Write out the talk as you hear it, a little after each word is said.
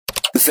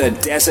The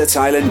Desert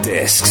Island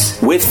Discs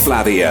with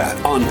Flavia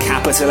on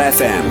Capital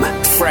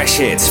FM. Fresh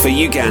hits for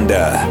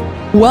Uganda.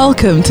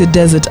 Welcome to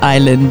Desert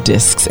Island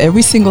Discs.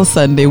 Every single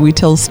Sunday, we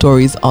tell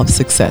stories of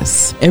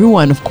success.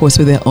 Everyone, of course,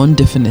 with their own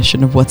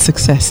definition of what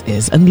success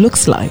is and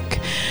looks like.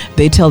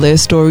 They tell their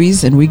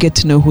stories and we get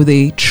to know who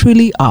they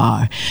truly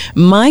are.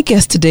 My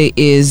guest today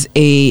is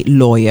a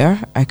lawyer,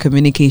 a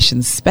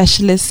communications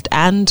specialist,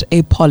 and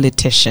a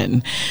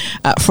politician.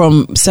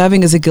 From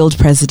serving as a guild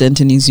president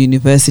in his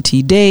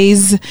university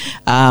days,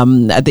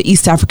 at the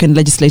East African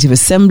Legislative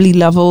Assembly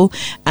level,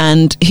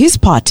 and his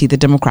party, the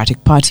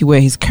Democratic Party, where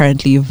he's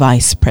currently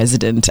vice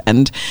president.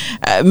 And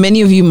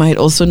many of you might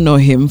also know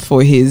him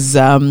for his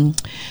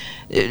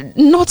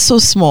not so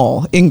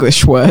small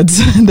English words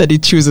that he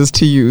chooses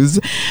to use.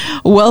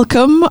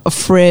 Welcome,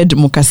 Fred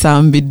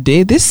Mukasa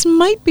Mbidde. This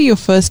might be your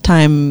first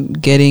time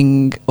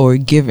getting or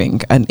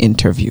giving an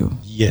interview.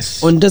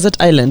 Yes. On Desert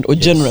Island or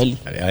generally?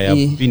 I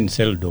have been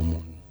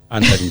seldom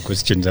answering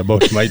questions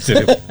about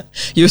myself.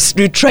 You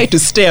try to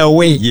stay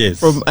away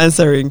from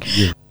answering.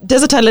 Yes.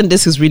 Desert Island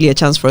Disc is really a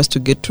chance for us to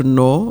get to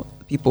know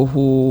people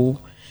who,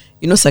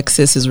 you know,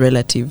 success is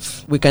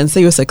relative. We can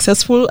say you're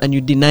successful and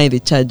you deny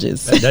the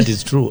charges. That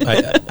is true.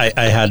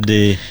 I had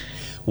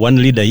one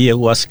leader here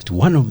who asked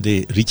one of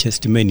the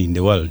richest men in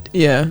the world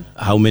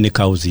how many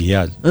cows he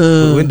has.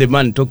 When the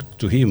man talked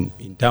to him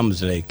in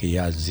terms like he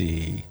has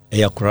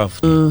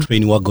aircraft,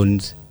 train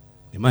wagons,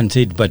 the man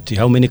said, but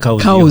how many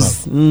cows do you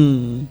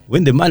have?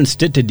 When the man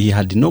stated he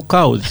had no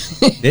cows,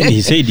 then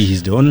he said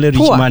he's the only rich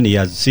man he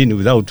has seen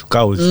without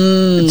cows.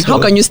 So, how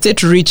can you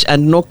state rich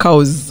and no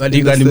cows? But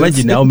you can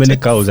imagine how many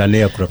cows an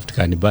aircraft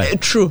can buy.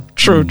 True,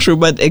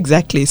 but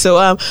exactly.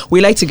 So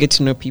we like to get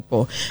to know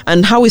people.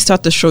 And how we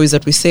start the show is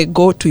that we say,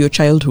 go to your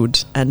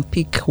childhood and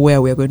pick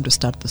where we're going to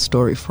start the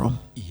story from.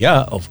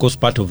 Yeah, of course,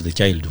 part of the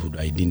childhood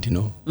I didn't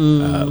know.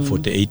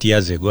 48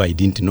 years ago, I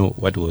didn't know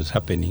what was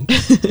happening.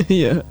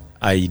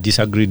 I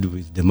disagreed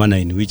with the manner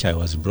in which I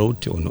was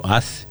brought on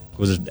earth,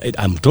 because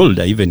I'm told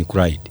I even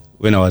cried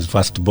when I was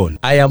first born.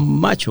 I am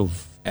much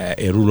of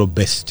a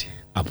rural-based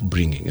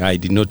upbringing. I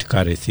did not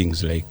carry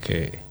things like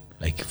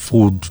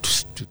food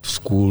to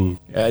school,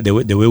 the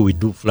way we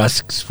do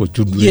flasks for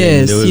children.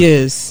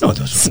 Yes. No,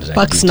 those ones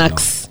Pack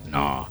snacks.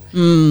 No.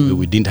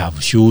 We didn't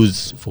have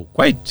shoes for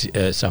quite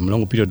some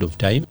long period of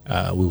time.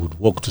 We would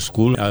walk to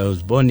school. I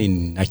was born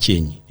in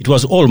Nachenyi. It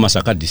was all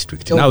Masaka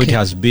district. Now it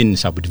has been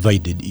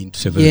subdivided into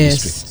several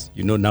districts.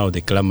 You know, now the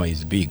clamor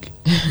is big.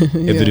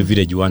 Every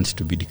village wants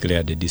to be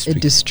declared a district.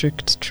 A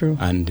district, true.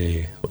 And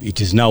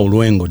it is now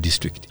Luengo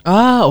district.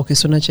 Okay,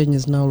 so Nachenyi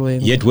is now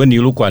Luengo. Yet when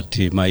you look at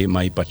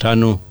my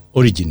paternal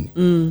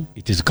origin,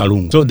 it is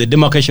Kalungu. So the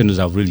demarcations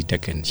have really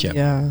taken shape.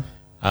 Yeah.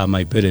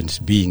 My parents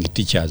being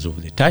teachers of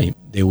the time,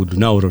 they would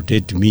now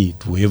rotate me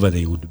to wherever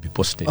they would be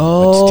posted,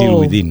 but still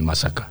within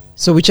Masaka.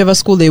 So whichever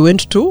school they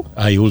went to?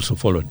 I also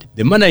followed.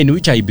 The manner in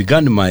which I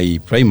began my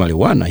primary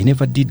one, I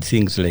never did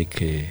things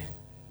like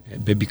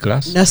baby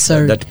class.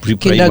 Nursery, that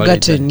pre-primary.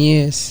 Kindergarten,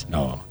 yes.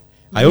 No.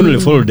 I only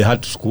followed her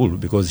to school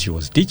because she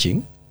was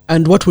teaching.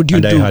 And what would you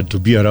do? And I had to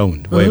be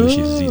around while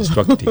she's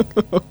instructing.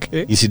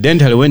 Okay.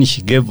 Incidentally, when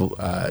she gave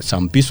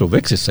some piece of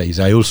exercise,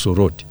 I also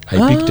wrote.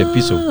 I picked a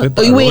piece of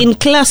paper. You were in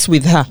class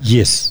with her?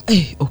 Yes.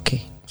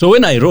 Okay. So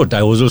when I wrote,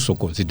 I was also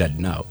considered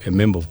now a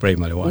member of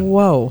primary one.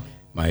 Wow.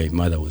 My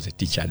mother was a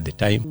teacher at the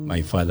time.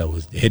 My father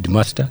was the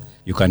headmaster.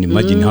 You can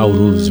imagine how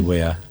rules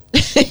were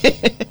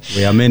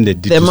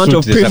amended. The amount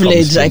of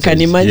privilege, I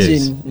can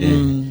imagine.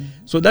 Yes.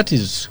 So that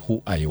is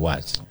who I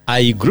was.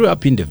 I grew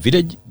up in the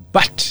village,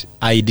 but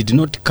I did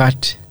not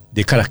cut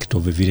the character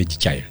of a village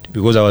child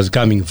because I was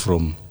coming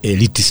from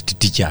elitist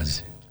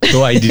teachers.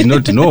 So I did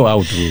not know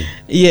how to.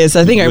 Yes,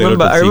 I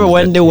remember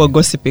one day we were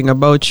gossiping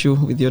about you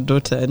with your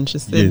daughter, and she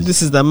said,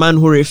 this is the man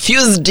who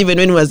refused, even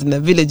when he was in the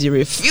village, he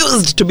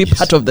refused to be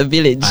part of the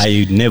village.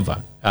 I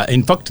never.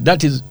 In fact,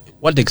 that is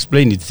what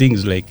explained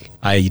things like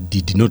I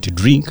did not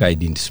drink, I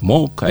didn't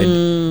smoke.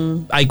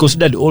 I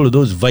considered all of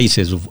those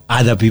vices of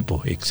other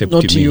people except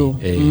not me.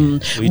 You.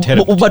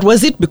 But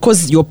was it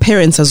because your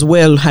parents as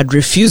well had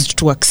refused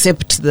to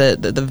accept the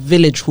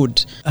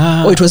villagehood?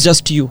 Or it was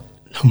just you?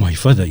 No, my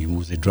father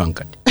was a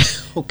drunkard.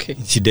 Okay.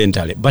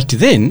 Incidentally. But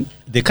then,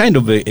 the kind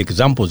of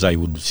examples I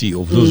would see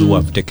of those who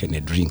have taken a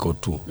drink or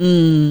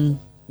two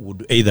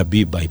would either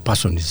be by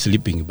persons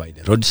sleeping by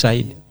the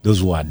roadside,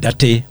 those who are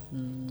dirty.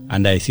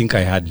 And I think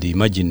I had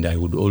imagined I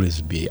would always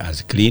be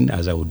as clean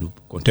as I would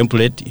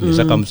contemplate in the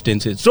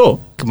circumstances. So,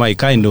 my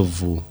kind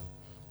of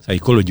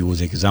psychology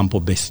was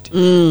example-based.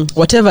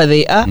 Whatever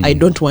they are, I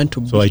don't want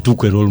to be. So I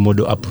took a role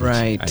model approach.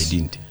 Right. I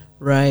didn't.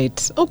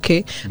 Right.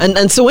 Okay.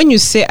 And so when you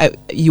say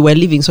you were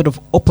living sort of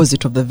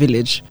opposite of the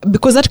village,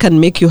 because that can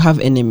make you have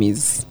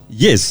enemies.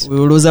 Yes. We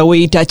will lose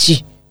away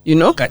Itachi, you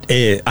know?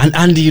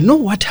 And you know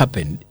what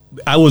happened?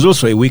 I was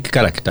also a weak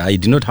character. I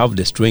did not have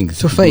the strength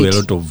to do a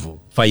lot of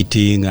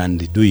fighting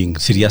and doing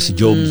serious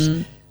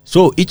jobs.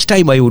 So each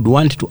time I would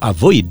want to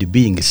avoid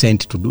being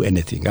sent to do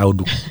anything, I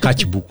would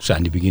catch books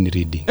and begin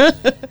reading.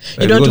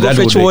 You don't go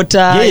fetch water.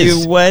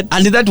 Yes. You what?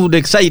 And that would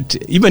excite.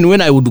 Even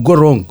when I would go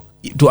wrong,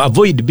 to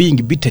avoid being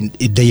beaten,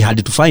 they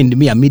had to find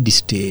me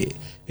amidst a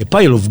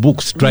pile of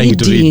books trying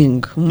to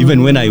read,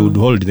 even when I would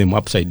hold them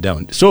upside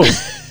down. So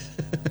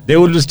they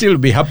would still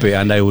be happy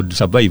and I would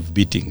survive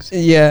beatings.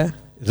 Yeah.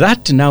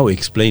 That now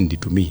explained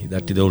to me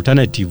that the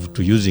alternative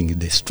to using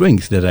the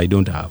strength that I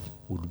don't have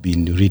would be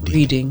in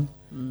reading.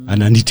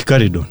 And it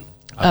carried on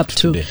up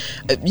to today.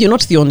 You're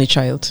not the only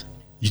child.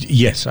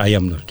 Yes, I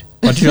am not.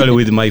 Particularly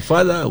with my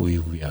father, we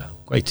are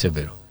quite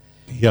several.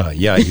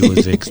 Yeah, he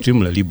was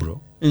extremely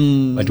liberal.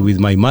 But with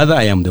my mother,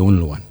 I am the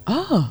only one.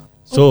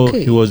 So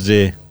he was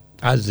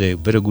as a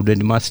very good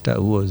headmaster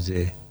who was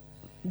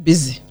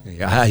busy.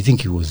 I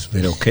think he was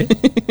very okay.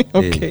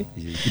 Okay.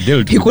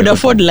 He could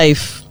afford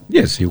life.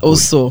 Yes, he could.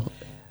 Also.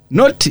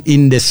 Not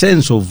in the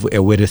sense of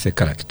a wealthy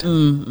character,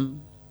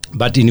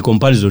 but in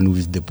comparison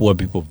with the poor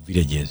people of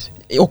villages.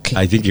 Okay.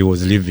 I think he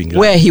was living large.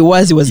 Where he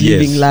was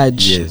living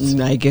large. Yes.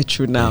 I get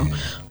you now. Yeah.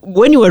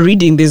 When you were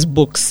reading these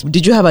books,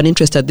 did you have an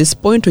interest at this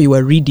point, or you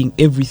were reading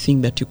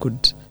everything that you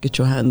could get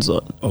your hands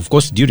on? Of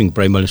course, during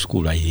primary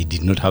school, I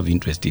did not have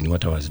interest in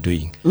what I was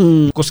doing.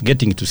 Of course,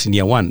 getting to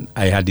senior one,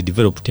 I had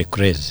developed a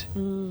craze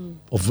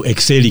of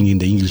excelling in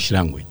the English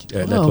language.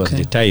 That was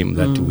the time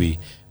that we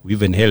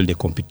even held a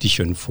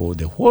competition for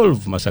the whole of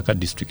Masaka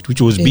district,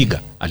 which was bigger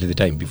at the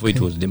time before it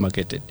was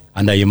demarcated.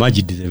 And I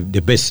emerged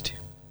the best.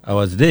 I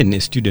was then a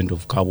student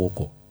of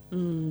Kawoko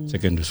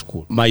Secondary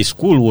School. My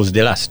school was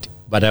the last,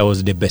 but I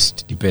was the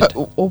best.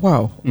 Oh,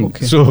 wow.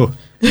 Okay. So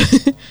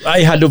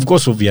I had, of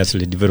course,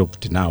 obviously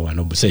developed now an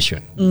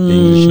obsession in the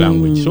English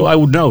language. So I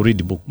would now read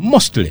the book,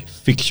 mostly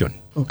fiction.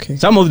 Okay.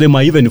 Some of them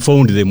I even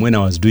found them when I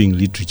was doing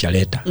literature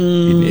later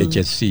in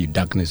HSC,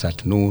 Darkness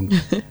at Noon,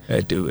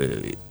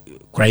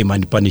 Crime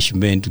and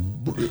Punishment,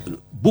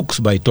 books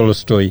by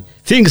Tolstoy,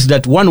 things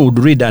that one would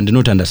read and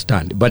not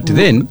understand. But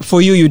then...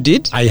 For you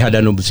did? I had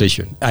an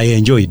obsession. I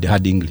enjoyed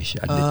hard English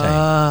at the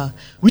time,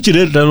 which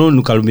later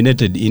on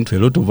culminated into a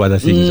lot of other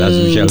things, as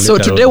we shall So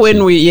today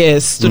when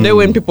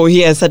when people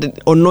hear certain,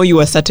 or know you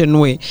a certain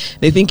way,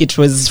 they think it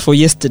was for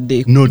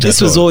yesterday.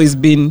 This was always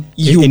been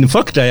you. In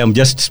fact, I am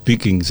just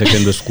speaking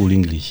secondary school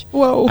English.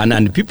 Wow.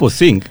 And people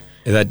think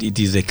that it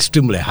is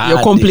extremely hard.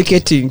 You're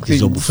complicating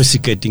things. It's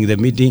obfuscating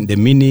the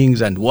meanings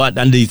and what,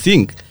 and they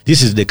think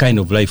this is the kind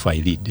of life I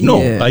lead.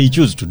 No, I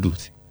choose to do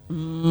it.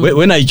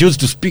 When I choose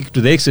to speak to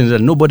the extent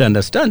that nobody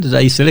understands,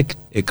 I select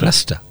a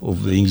cluster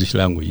of the English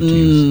language to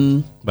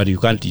use. But you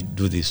can't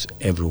do this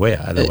everywhere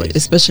otherwise.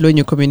 Especially when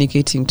you're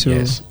communicating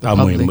to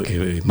I'm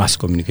a mass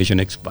communication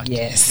expert.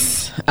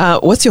 Yes.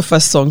 What's your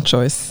first song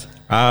choice?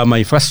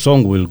 My first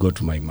song will go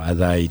to my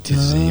mother. It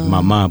is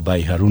Mama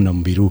by Haruna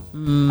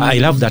Mbiru. I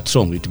love that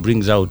song. It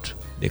brings out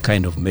the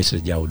kind of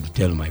message I would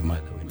tell my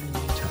mother when I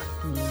meet her.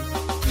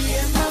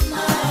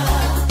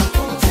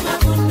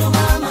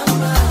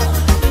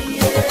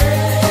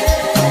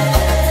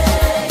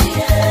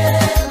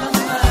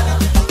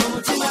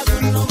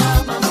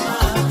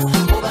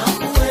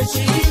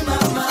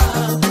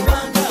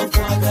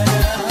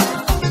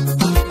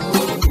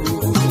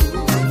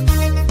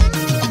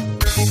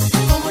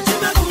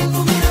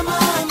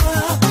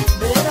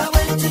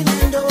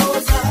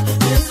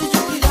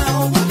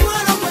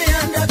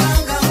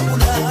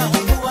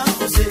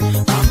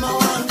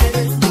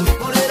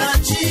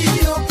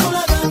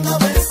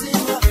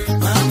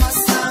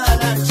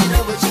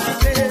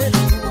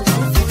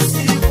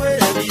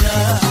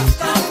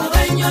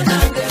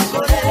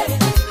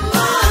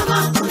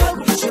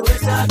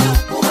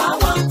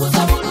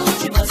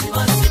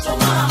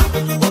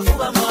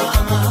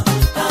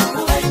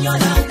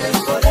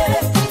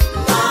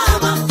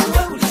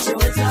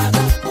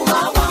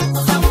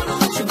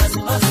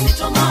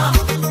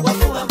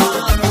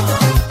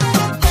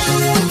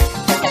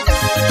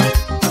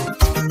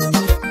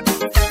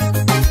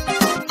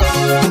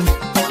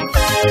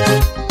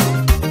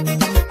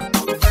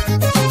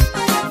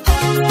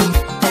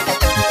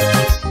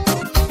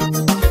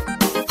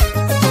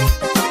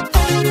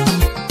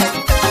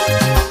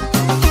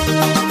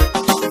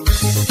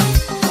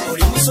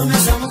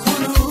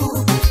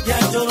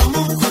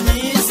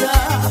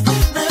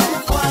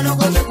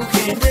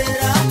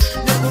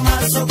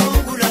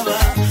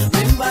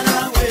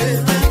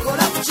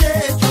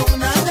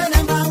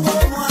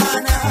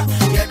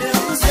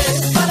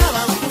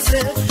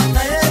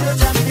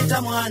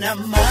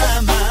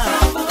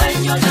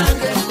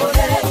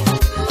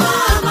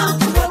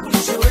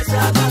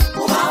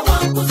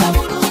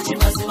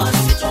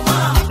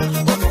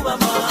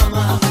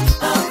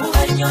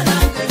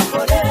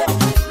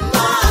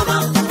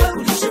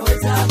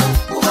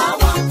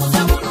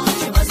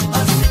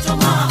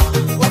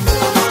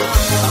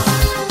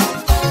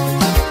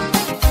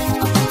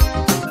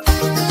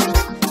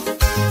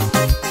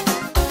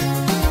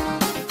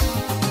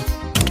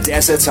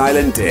 Desert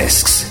Island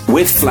Discs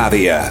with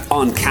Flavia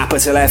on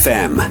Capital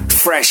FM.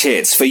 Fresh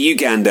hits for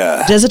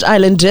Uganda. Desert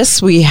Island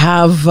Discs, we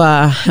have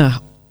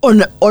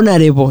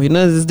honorable. You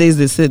know, these days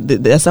they said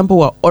there are some people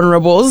who are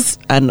honorables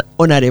and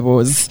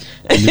honorables.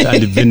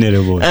 And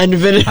venerables. and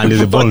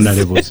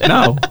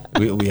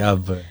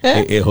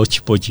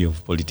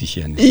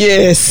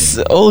Yes,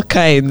 all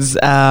kinds.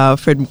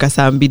 Fred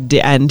Mukasa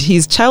Mbidde, and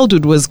his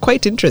childhood was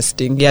quite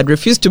interesting. He had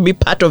refused to be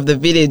part of the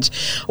village.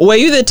 Were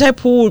you the type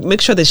who would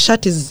make sure the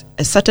shirt is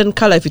a certain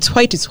color? If it's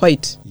white, it's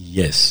white.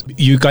 Yes.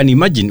 You can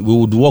imagine we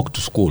would walk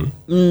to school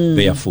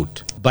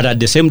barefoot. But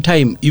at the same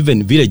time,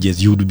 even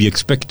villages, you would be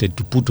expected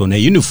to put on a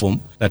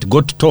uniform that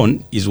got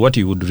torn is what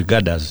you would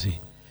regard as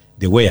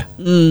the wear.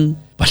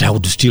 But I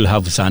would still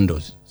have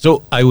sandals.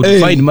 So I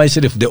would find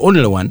myself the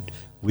only one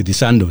with the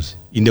sandals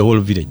in the whole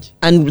village.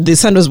 And the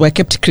sandals were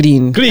kept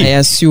clean, I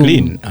assume.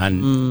 Clean.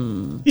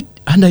 And,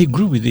 and I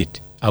grew with it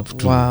up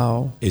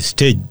to a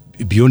stage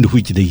beyond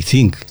which they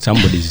think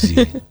somebody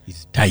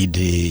is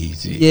tidy.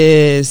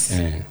 Yes.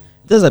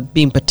 Those are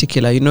being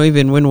particular. You know,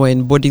 even when we're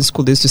in boarding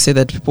school, they used to say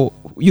that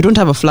you don't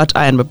have a flat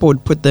iron, but people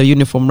would put the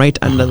uniform right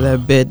under their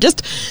bed.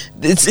 Just,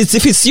 it's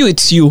if it's you,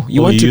 it's you.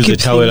 You want to use keep a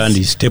towel and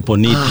you step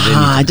on it.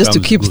 Then it just to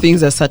keep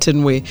things a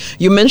certain way.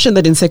 You mentioned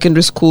that in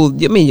secondary school,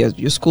 I mean,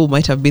 your school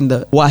might have been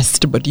the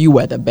worst, but you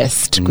were the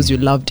best because you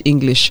loved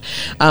English.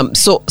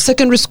 So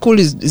secondary school,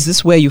 is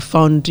this where you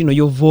found, you know,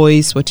 your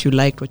voice, what you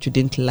liked, what you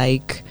didn't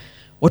like?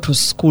 What was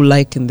school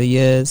like in the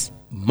years?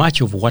 Much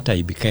of what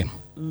I became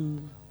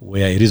were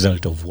a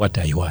result of what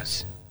I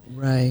was.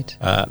 Right.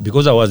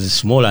 Because I was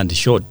small and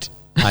short,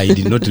 I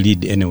did not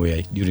lead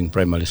anywhere during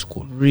primary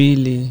school.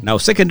 Really? Now,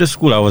 secondary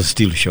school, I was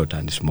still short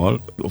and small.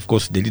 Of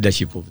course, the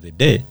leadership of the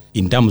day,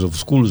 in terms of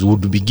schools,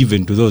 would be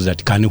given to those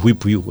that can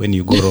whip you when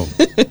you go wrong.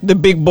 The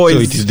big boys. So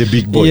it is the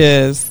big boys.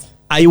 Yes.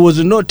 I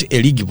was not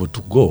eligible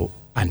to go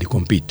and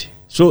compete.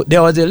 So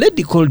there was a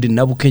lady called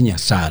Nabukenya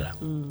Sarah.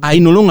 I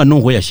no longer know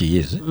where she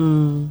is,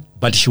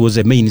 but she was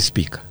a main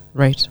speaker.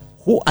 Right.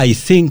 Who I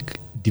think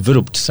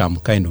developed some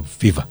kind of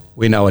fever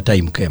when our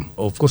time came.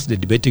 Of course, the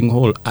debating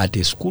hall at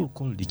a school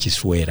called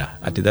Chiswera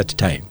at that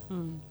time,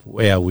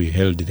 where we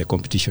held the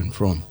competition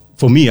from.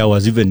 For me, I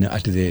was even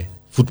at the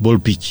football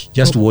pitch,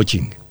 just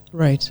watching.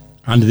 Right.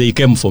 And they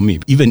came for me,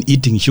 even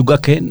eating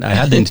sugarcane. I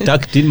hadn't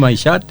tucked in my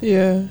shirt.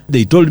 Yeah.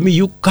 They told me,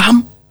 you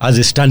come as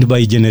a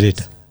standby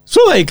generator.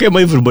 So I came,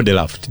 everybody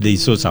laughed. They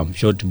saw some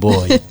short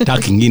boy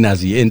tucking in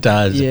as he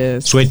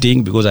enters,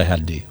 sweating because I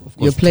had, of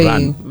course, to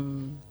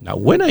run. Now,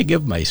 when I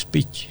gave my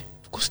speech,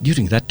 of course,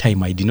 during that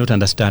time, I did not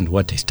understand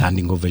what a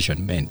standing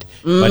ovation meant.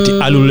 But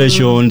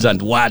allulations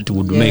and what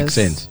would make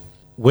sense.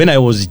 When I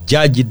was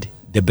judged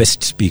the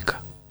best speaker,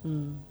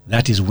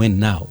 that is when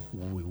now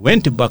we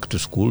went back to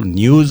school.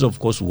 News, of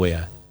course,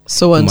 were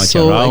so and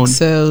so around,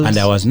 excelled. and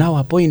I was now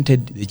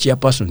appointed the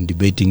chairperson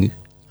debating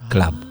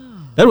club.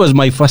 That was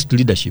my first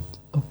leadership.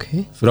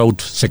 Okay. Throughout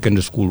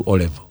secondary school, all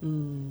level.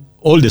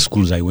 All the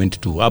schools I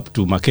went to, up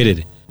to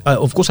Makerere.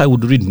 Of course, I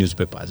would read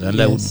newspapers, and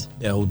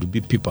there would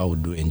be people I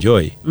would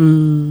enjoy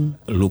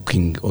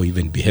looking or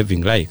even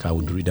behaving like. I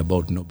would read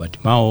about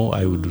Nobert Mao.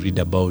 I would read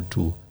about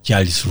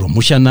Charles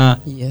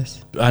Romushana.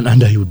 Yes. And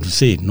I would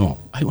say, no,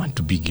 I want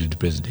to be guild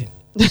president.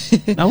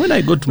 Now, when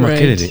I got to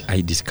Makerere,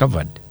 I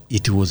discovered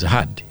it was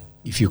hard.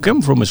 If you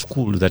came from a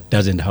school that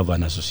doesn't have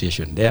an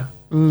association there,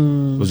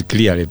 because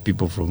clearly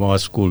people from our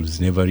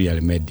schools never really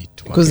made it.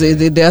 Because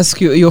they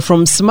ask you, you're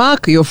from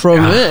SMAC, you're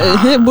from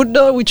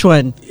Buddha, which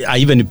one? I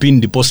even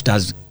pinned the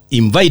posters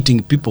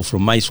inviting people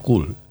from my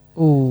school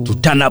to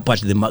turn up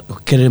at the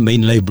Makerere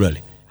main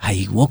library.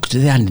 I walked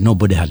there and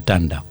nobody had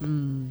turned up.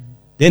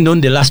 Then on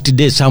the last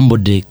day,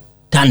 somebody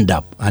turned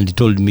up and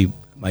told me,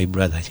 my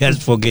brother,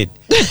 just forget,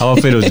 our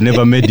fellows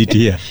never made it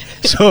here.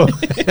 So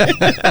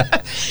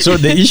so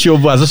the issue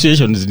of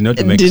associations did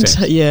not make sense.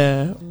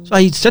 Yeah. So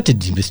I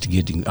started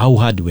investigating how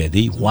hard were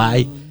they,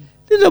 why.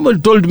 Then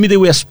somebody told me they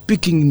were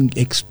speaking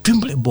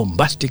extremely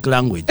bombastic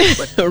language.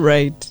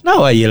 Right.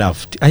 Now I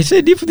laughed. I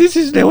said, if this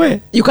is the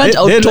way, you can't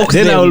out-talk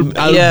them. Then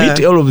I'll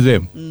beat all of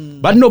them.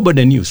 But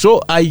nobody knew.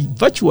 So I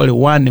virtually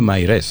won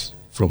my race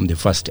from the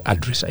first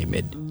address I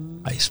made.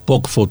 I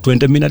spoke for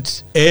 20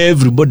 minutes.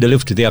 Everybody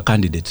left their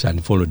candidates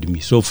and followed me.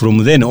 So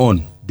from then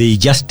on, they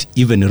just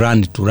even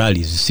ran to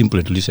rallies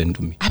simply to listen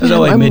to me.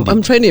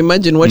 I'm trying to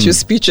imagine what your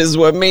speeches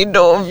were made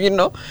of, you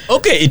know.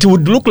 Okay, it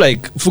would look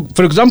like,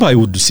 for example, I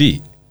would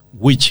see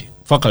which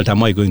faculty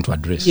am I going to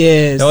address.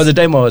 Yes. There was a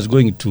time I was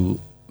going to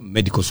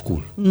medical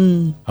school.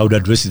 I would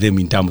address them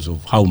in terms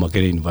of how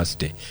Makerere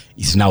University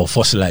is now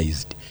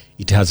fossilized.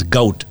 It has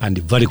gout and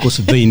the varicose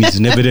vein is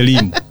never a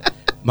limb.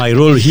 My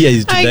role here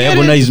is to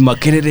diagnose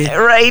Makerere.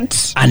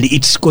 Right. And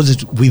it's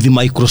caused with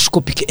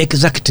microscopic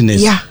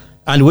exactness. Yeah.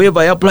 And wherever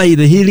I apply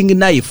the healing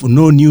knife,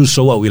 no new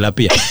sore will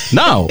appear.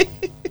 Now,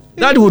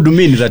 that would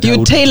mean that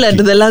you tailored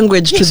the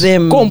language to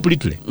them.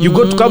 Completely. You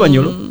go to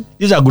Kabanyolo,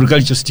 these are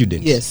agriculture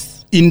students.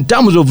 Yes. In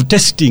terms of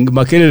testing,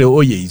 Makerere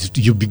Oye,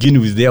 you begin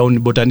with their own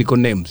botanical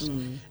names.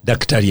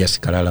 Dactarius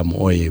Karalam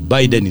Oye,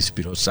 Biden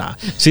Spirosa,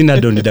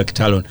 Synodon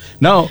Dactalon.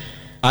 Now,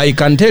 I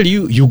can tell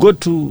you, you go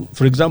to,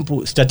 for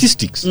example,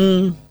 statistics.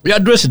 You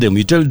address them.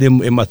 You tell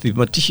them a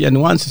mathematician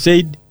once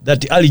said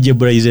that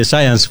algebra is a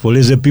science for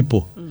lazy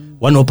people.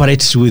 One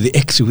operates with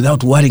X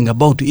without worrying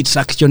about its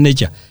actual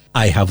nature.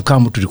 I have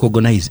come to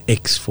recognize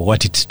X for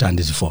what it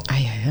stands for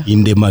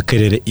in the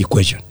Makerere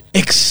equation.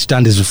 X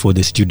stands for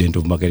the student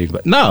of Makerere.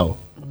 But now,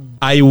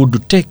 I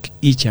would take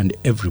each and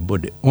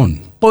everybody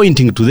on,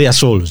 pointing to their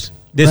souls.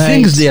 The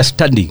things they are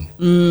studying,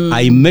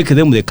 I make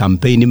them the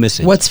campaign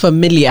message. What's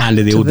familiar and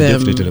they would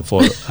definitely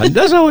follow. And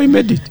that's how I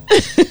made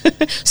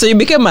it. So you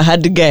became a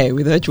hard guy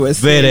with what you were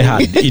saying. Very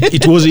hard.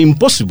 It was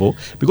impossible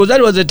because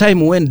that was the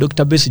time when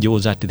Dr. Besigye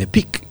was at the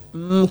peak.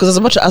 Because I was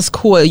about to ask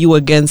who are you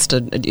against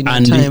in the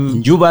time.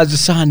 And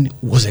Njuba's son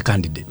was a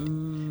candidate.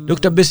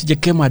 Dr.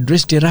 Besigye came,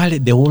 addressed a rally,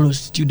 the whole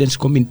students'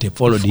 community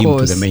followed him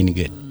to the main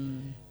gate.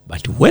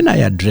 But when I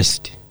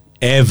addressed,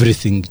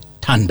 everything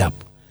turned up.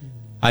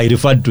 I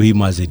referred to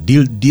him as a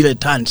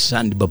dilettante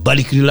and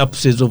barbaric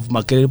relapses of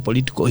Makerere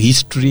political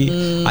history.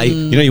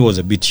 He was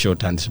a bit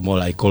short and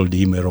small. I called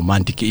him a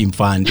romantic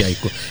infant.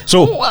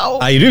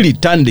 I really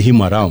turned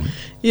him around.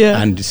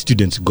 Yeah. And the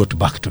students got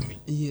back to me.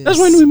 Yes. That's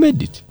when we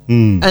made it.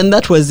 And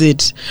that was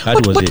it.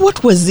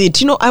 What was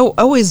it? I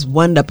always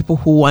wonder people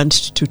who want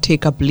to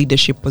take up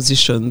leadership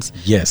positions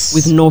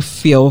with no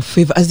fear or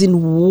favor. As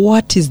in,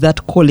 what is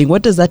that calling?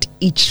 What does that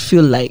each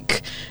feel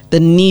like? The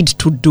need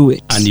to do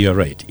it. And you're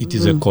right. It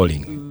is a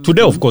calling.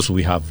 Today, of course,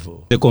 we have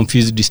the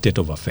confused state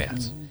of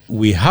affairs.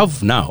 We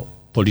have now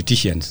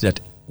politicians that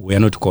were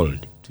not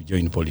called to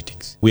join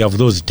politics. We have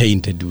those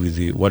tainted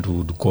with what we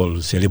would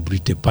call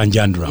celebrity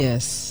panjandram.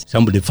 Yes.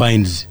 Somebody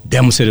finds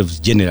themselves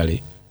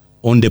generally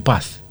on the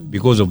path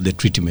because of the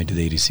treatment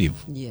they receive.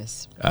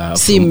 Yes.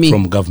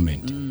 From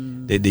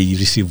government. They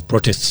receive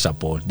protest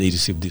support. They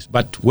receive this.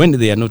 But when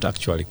they are not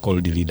actually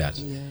called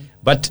leaders. Yeah.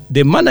 But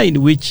the manner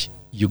in which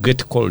you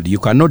get called, you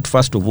cannot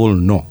first of all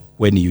know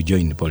when you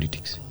join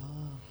politics.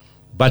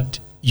 But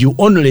you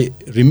only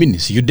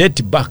reminisce. You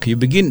date back. You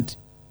begin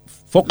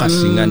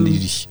focusing and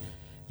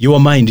your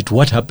mind to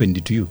what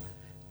happened to you.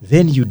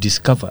 Then you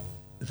discover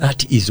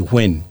that is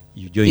when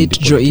you join the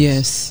politics.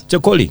 Yes. It's a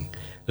calling.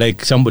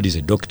 Like somebody is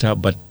a doctor,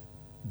 but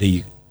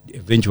they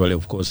eventually,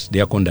 of course,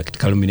 their conduct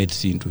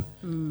culminates into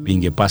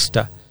being a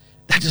pastor.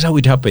 That is how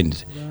it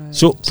happens. Right.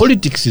 So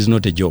politics is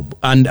not a job.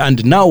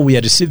 And now we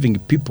are receiving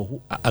people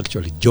who are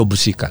actually job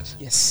seekers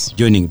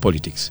joining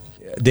politics.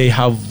 They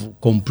have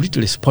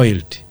completely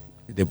spoiled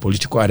the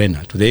political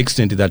arena to the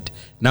extent that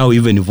now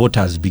even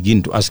voters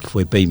begin to ask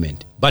for a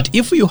payment. But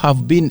if you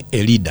have been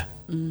a leader,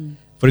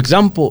 for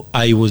example,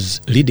 I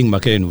was leading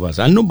Makerere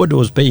University and nobody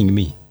was paying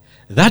me.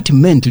 That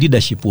meant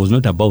leadership was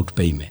not about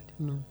payment.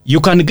 No. You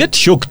can get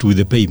shocked with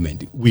the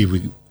payment.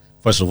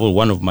 First of all,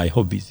 one of my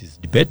hobbies is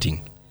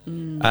debating.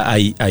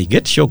 I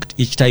get shocked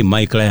each time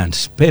my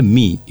clients pay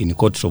me in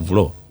courts of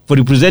law for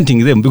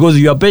representing them because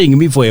you are paying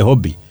me for a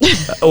hobby.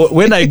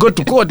 When I go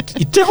to court,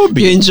 it's a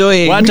hobby. You enjoy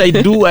it. What I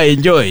do, I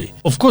enjoy.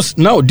 Of course,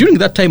 now, during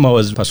that time, I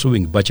was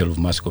pursuing Bachelor of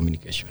Mass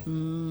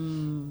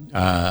Communication.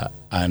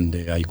 And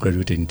I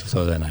graduated in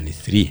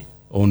 2003.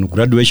 On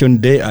graduation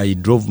day, I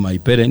drove my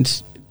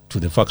parents to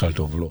the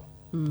Faculty of Law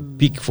to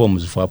pick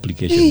forms for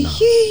application now.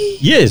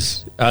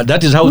 Yes,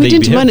 that is how they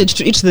didn't manage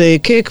to eat the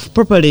cake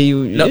properly.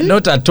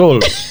 Not at all.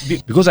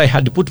 Because I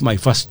had put my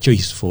first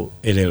choice for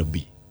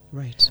LLB.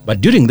 Right.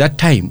 But during that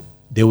time,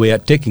 they were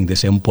taking the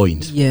same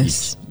points.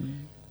 Yes.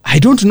 I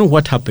don't know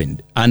what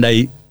happened. And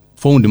I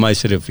found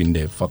myself in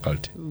the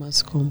faculty.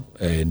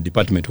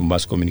 Department of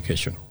Mass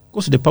Communication. Of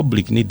course, the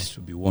public needs to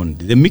be warned.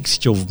 The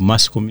mixture of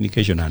mass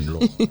communication and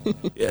law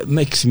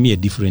makes me a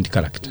different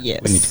character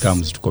when it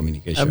comes to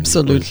communication.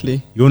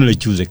 Absolutely. You only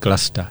choose a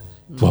cluster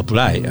to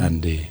apply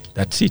and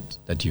that's it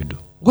that you do.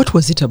 What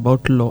was it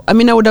about law? I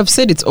mean, I would have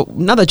said it's,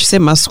 now that you say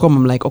mass comm,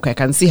 I'm like, okay, I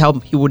can see how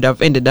he would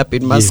have ended up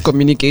in mass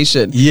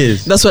communication.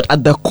 Yes. That's what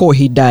at the core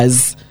he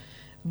does.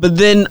 But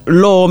then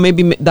law,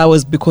 maybe that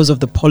was because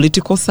of the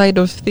political side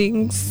of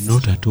things?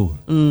 Not at all.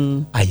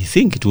 I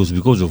think it was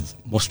because of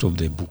most of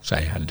the books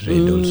I had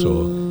read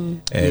also,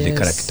 the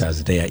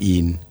characters they are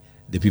in,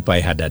 the people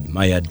I had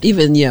admired.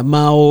 Even,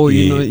 Mao,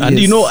 And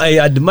I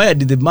admired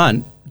the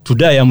man.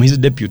 Today I am his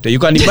deputy. You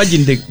can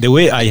imagine the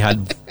way I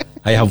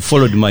have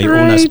followed my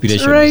own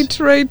aspirations.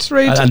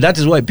 Right. And that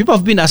is why people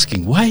have been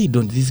asking, why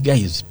don't these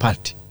guys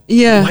part?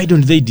 Yeah. Why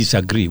don't they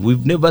disagree?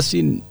 We've never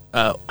seen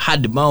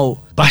had Mao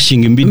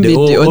bashing Mbidde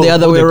or the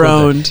other way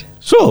around.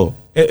 So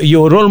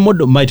your role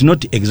model might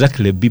not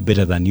exactly be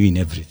better than you in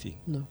everything,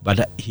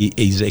 but he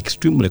is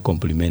extremely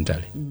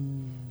complimentary.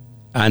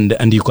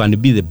 And you can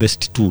be the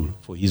best tool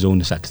for his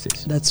own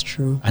success. That's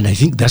true. And I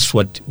think that's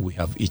what we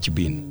have each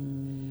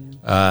been.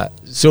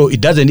 So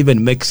it doesn't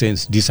even make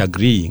sense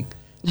disagreeing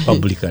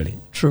publicly.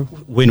 True.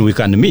 When we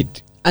can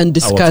meet and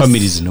discuss. Our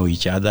families know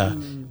each other.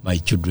 My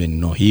children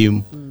know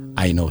him.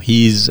 I know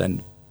his,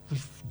 and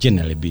we've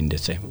generally been the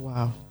same.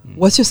 Wow.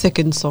 What's your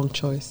second song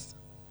choice?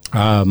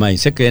 My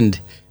second,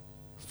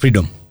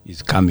 Freedom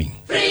is Coming.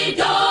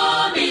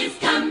 Freedom is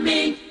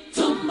coming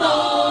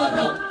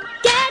tomorrow.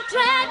 Get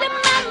ready,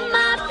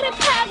 mama,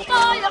 prepare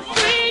for your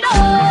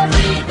freedom.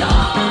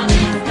 Freedom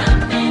is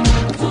coming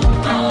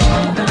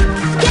tomorrow.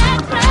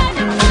 Get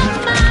ready,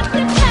 mama,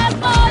 prepare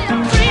for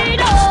your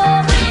freedom.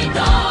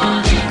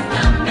 Freedom is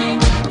coming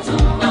tomorrow.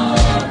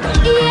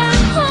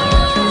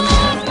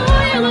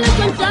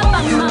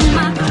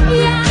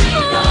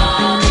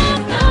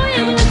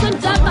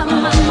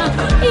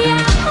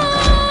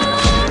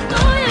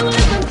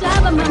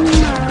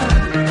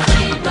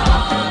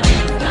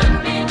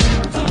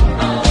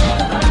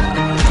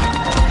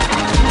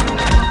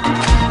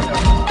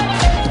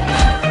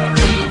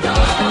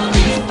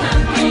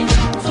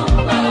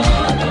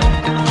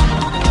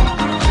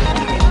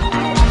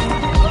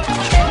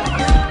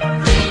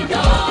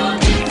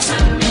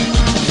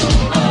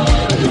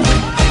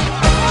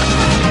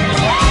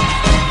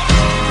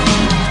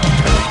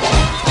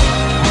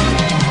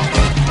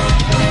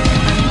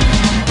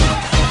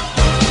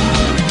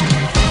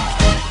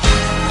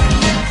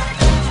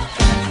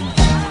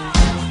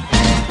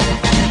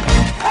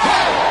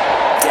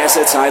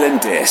 Desert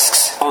Island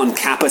Discs on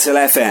Capital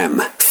FM.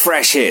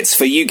 Fresh hits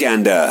for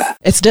Uganda.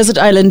 It's Desert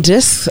Island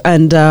Discs,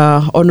 and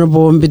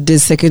Honorable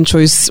Mbidde's second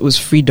choice was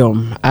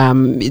freedom.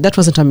 That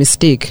wasn't a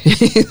mistake.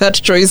 That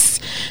choice,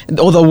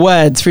 or the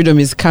words, freedom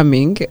is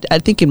coming. I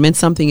think it meant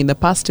something in the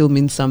past, still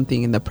means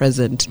something in the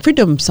present.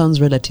 Freedom sounds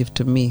relative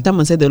to me.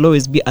 Someone said there'll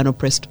always be an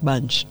oppressed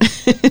bunch.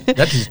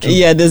 That is true.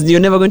 Yeah, you're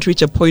never going to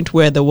reach a point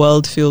where the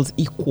world feels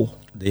equal.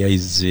 There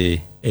is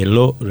a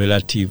low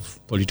relative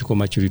political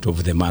maturity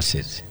of the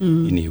masses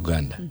in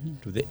Uganda,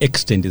 to the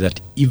extent that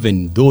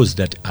even those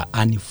that are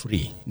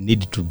unfree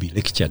need to be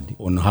lectured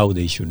on how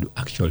they should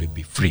actually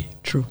be free.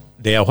 True.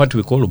 They are what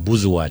we call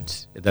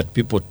buzzwords that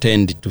people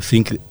tend to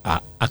think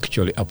are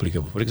actually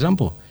applicable. For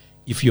example,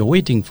 if you're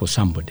waiting for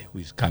somebody who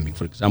is coming,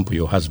 for example,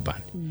 your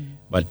husband,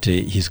 but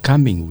he's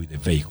coming with a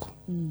vehicle,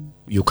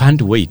 you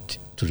can't wait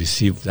to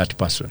receive that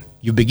person.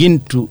 You begin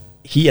to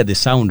hear the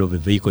sound of a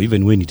vehicle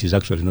even when it is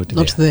actually not there.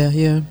 Not there,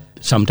 yeah.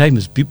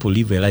 Sometimes people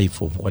live a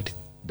life of what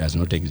does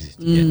not exist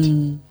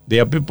yet.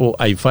 There are people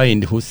I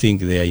find who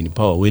think they are in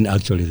power when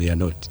actually they are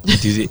not.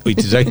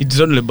 It's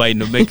only by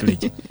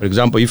nomenclature. For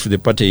example, if the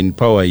party in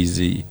power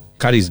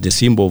carries the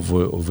symbol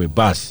of a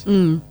bus,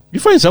 you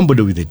find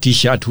somebody with a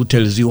T-shirt who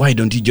tells you, why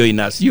don't you join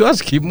us? You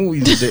ask him, who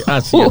is the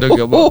us you're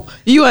talking about?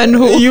 You and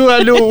who? You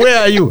and who? Where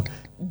are you?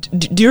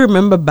 Do you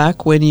remember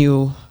back when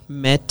you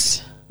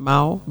met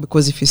Mao?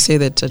 Because if you say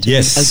that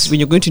yes, when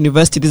you're going to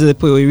university, these are the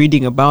people you're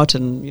reading about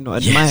and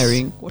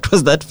admiring. Yes. What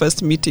was that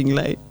first meeting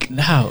like?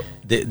 Now,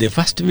 the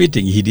first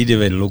meeting, he didn't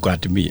even look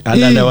at me,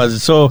 and I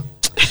was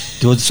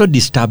it was so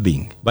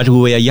disturbing. But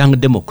we were young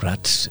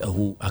Democrats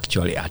who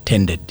actually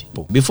attended.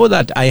 Before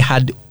that, I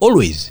had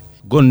always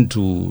gone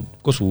to,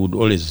 because we would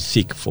always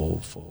seek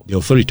for the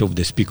authority of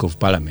the Speaker of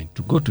Parliament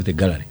to go to the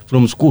gallery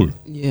from school,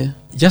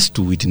 just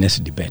to witness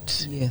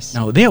debates. Yes.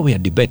 Now, there were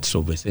debates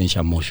of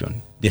essential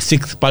motion. The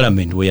 6th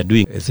Parliament, we are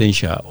doing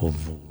essential of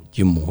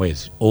Jim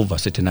Muhwez over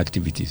certain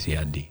activities he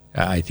had.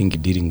 I think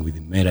dealing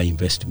with Mera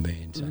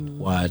investments and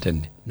what.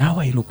 And now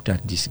I looked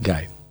at this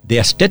guy.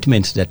 There are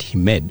statements that he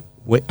made,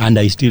 and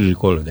I still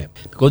recall them,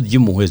 because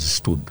Jim Muhwez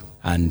stood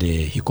and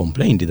he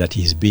complained that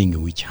he is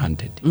being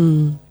witch-hunted,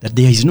 that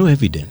there is no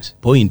evidence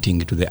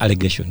pointing to the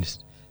allegations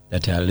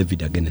that are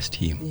levied against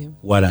him,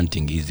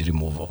 warranting his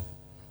removal.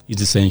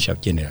 It's essential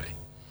generally.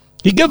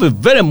 He gave a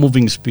very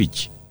moving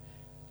speech.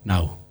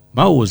 Now,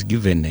 Mao was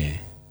given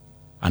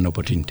an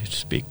opportunity to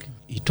speak.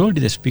 He told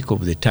the speaker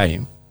of the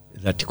time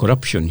that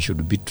corruption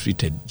should be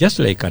treated just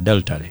like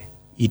adultery.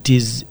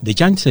 The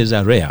chances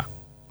are rare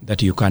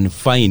that you can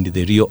find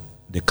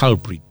the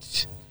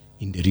culprits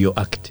in the real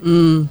act.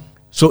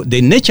 So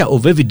the nature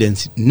of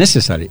evidence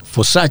necessary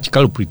for such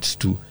culprits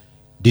to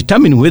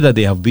determine whether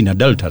they have been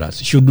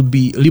adulterers should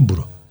be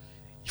liberal.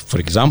 For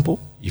example,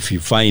 if you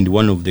find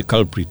one of the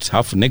culprits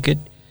half naked,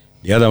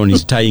 the other one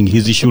is tying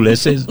his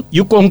shoelaces,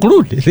 you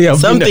conclude they have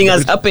something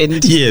has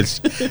happened.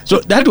 Yes. So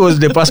that was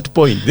the first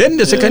point. Then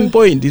the second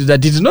point is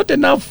that it's not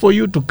enough for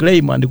you to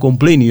claim and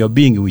complain you are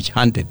being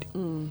witch-hunted.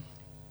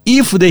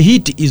 If the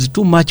heat is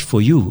too much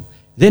for you,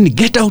 then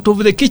get out of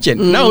the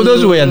kitchen. Now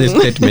those were the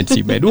statements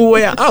he made. We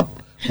were up.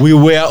 We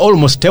were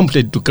almost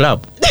tempted to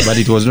clap, but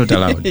it was not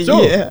allowed.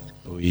 So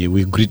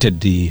we greeted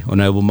the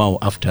Honorable Mao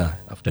after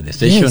the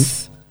session.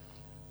 Yes.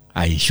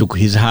 I shook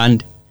his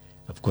hand.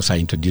 Of course, I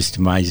introduced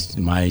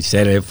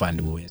myself,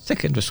 and we were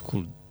secondary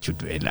school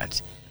children.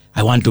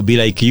 I want to be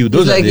like you.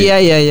 Those like,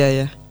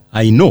 yeah.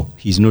 I know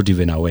he's not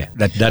even aware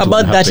that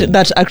about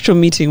that actual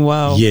meeting.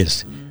 Wow.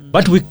 Yes,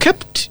 but we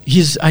kept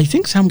I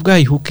think some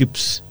guy who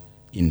keeps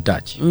in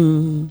touch.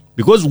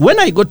 Because when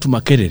I got to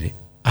Makerere,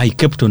 I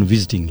kept on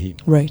visiting him.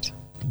 Right.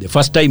 The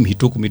first time he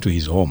took me to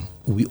his home,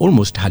 we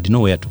almost had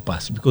nowhere to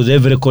pass because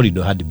every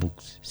corridor had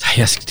books. So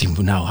I asked him,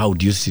 now, how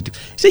do you sleep?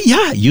 He said,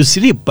 yeah, you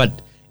sleep, but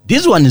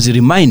these ones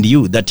remind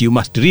you that you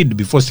must read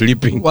before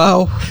sleeping.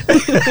 Wow.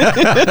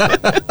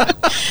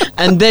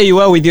 And there you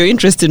are with your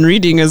interest in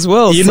reading as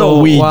well. We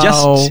were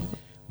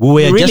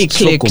really just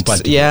clicked, so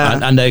compatible. Yeah.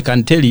 And I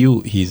can tell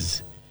you,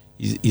 he's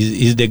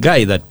the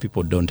guy that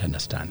people don't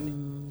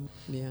understand.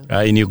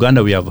 In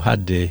Uganda, we have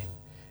had a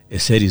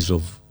series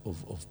of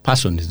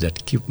persons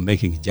that keep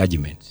making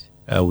judgments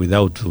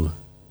without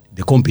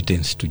the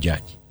competence to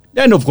judge.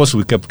 Then, of course,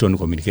 we kept on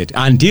communicating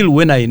until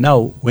when I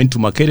now went to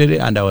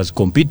Makerere and I was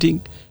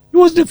competing,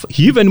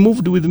 he even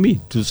moved with me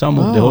to some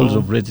of the halls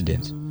of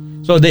residence.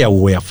 So there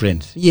we were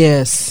friends.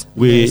 Yes.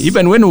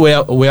 Even when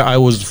where I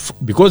was,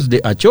 because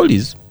the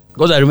Acholis,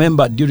 because I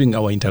remember during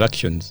our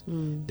interactions,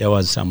 there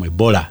was some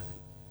Ebola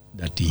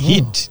that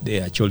hit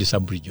the Acholi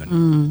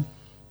sub-region.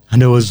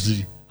 And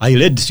I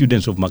led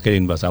students of Makerere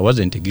University. I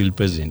wasn't a guild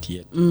president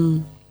yet.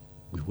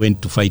 We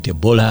went to fight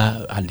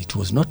Ebola, and it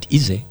was not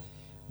easy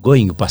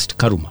going past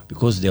Karuma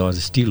because there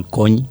was still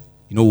Konyi.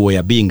 We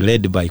were being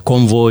led by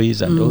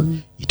convoys and all.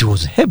 It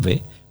was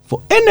heavy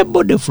for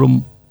anybody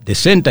from the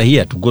center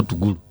here to go to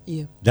Gulu.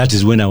 Yeah. That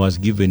is when I was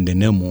given the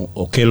name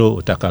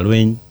Okelo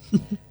Takalwen.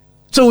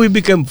 So we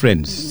became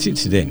friends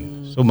since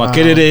then. So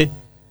Makerere,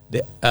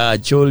 the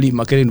Acholi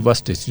Makerere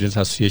University Students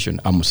Association,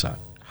 AMUSA,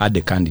 had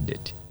a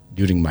candidate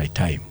during my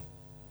time.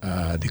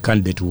 the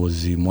candidate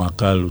was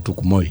Mwakal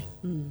Tukumoi,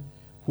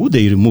 who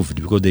they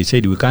removed because they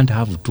said we can't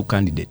have two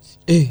candidates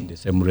in the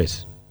same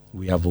race.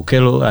 We have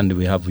Okello and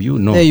we have you.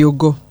 No. There you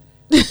go.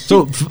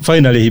 So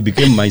finally he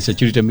became my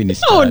security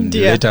minister and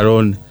later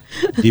on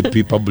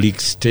DP public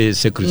state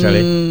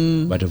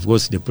secretary. But of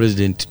course the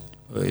president,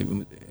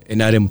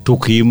 NRM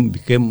took him,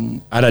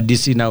 became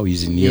RDC, now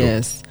he's in Europe.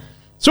 Yes.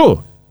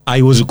 So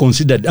I was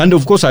considered, and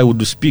of course I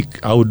would speak,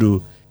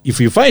 if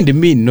you find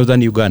me in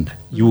northern Uganda,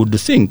 you would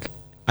think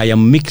I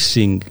am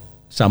mixing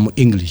some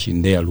English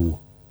in there.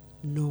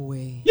 No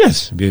way.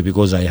 Yes,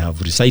 because I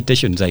have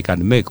recitations I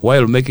can make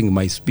while making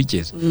my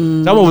speeches.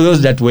 Some of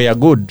those that were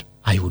good,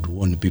 I would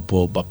warn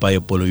people,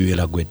 Papayo Polo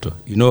Yuela Gweto.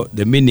 You know,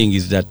 the meaning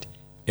is that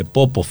a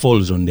pawpaw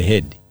falls on the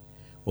head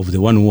of the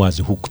one who has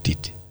hooked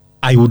it.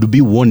 I would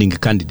be warning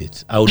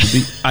candidates.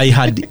 I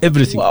had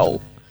everything.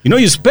 Wow. You know,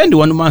 you spend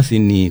 1 month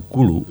in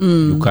Kulu,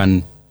 you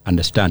can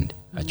understand,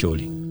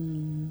 actually.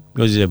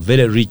 Because it's a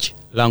very rich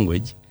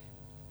language,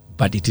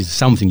 but it is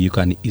something you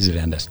can easily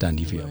understand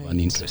if you have an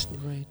interest.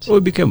 Right. So we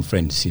became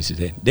friends since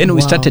then. Then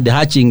we started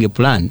hatching a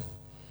plan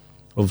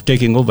of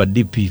taking over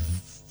DP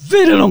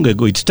very long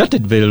ago. It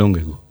started very long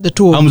ago. The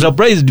two of I'm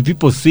surprised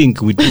people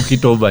think we took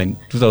it over in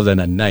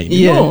 2009.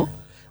 Yeah. No,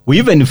 we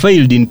even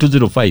failed in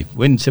 2005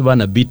 when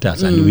Savannah beat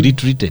us and we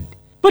retreated.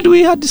 But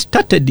we had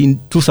started in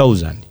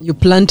 2000. You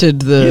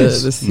planted the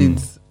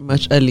seeds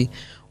much early.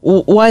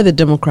 Why the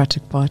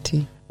Democratic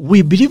Party?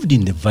 We believed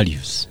in the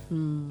values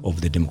of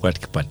the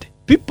Democratic Party.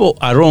 People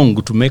are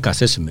wrong to make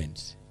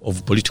assessments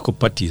of political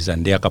parties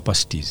and their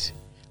capacities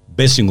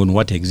basing on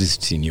what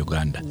exists in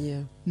Uganda. Yeah.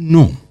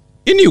 No.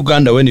 In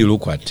Uganda, when you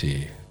look at,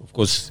 of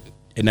course,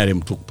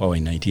 NRM took power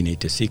in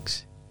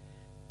 1986.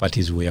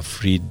 Parties were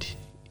freed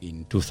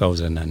in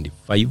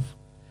 2005.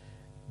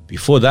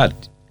 Before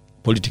that,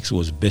 politics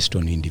was based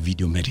on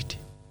individual merit.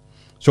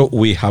 So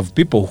we have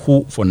people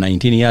who, for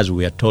 19 years,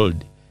 we are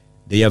told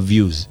their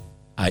views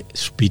are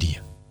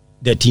superior,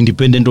 that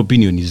independent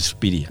opinion is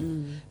superior.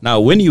 Now,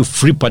 when you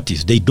free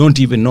parties, they don't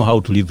even know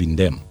how to live in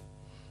them.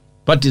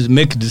 Parties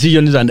make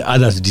decisions and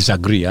others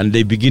disagree, and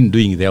they begin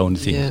doing their own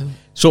things. Yeah.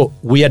 So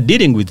we are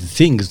dealing with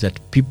things that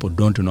people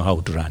don't know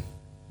how to run.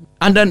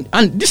 And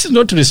this is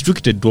not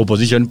restricted to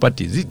opposition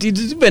parties. It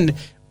is even,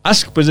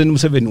 ask President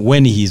Museveni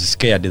when he is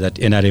scared that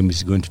NRM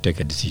is going to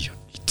take a decision.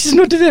 It is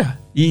not there.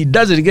 He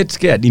doesn't get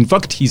scared. In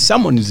fact, he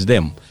summons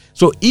them.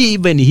 So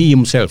even he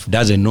himself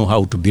doesn't know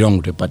how to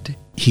belong to a party.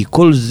 He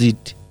calls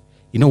it,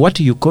 you know, what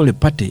you call a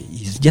party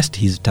is just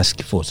his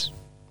task force.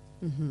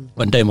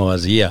 One time I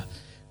was here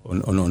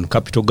on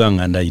Capital Gang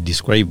and I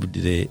described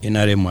the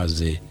NRM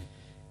as a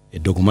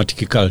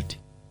dogmatic cult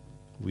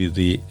with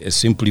a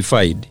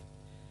simplified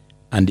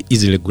and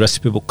easily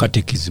graspable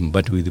catechism,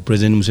 but with the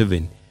President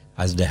Museveni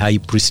as the high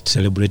priest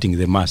celebrating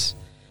the mass.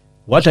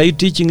 What are you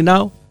teaching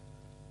now?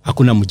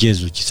 Hakuna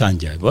mjezo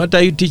chisanja. What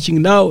are you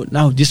teaching now?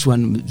 Now this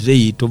one,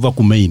 they tova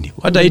kumaini.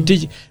 What are you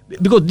teaching?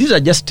 Because these are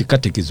just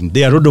catechism.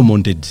 They are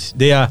rodomounted.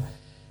 They are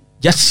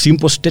just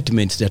simple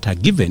statements that are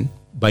given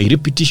by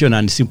repetition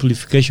and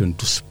simplification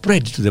to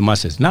spread to the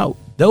masses. Now,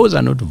 those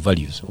are not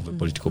values of a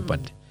political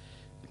party.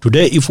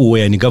 Today, if we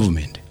were in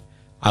government,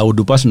 I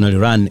would personally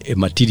run a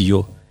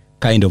material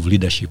kind of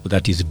leadership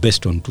that is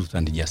based on truth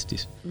and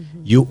justice.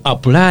 You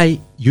apply,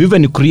 you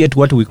even create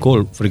what we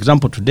call, for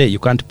example, today you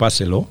can't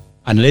pass a law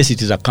unless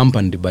it is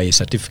accompanied by a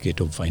certificate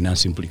of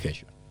finance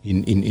implication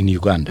in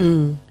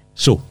Uganda.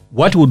 So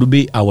what would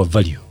be our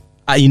value?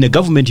 In a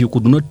government, you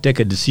could not take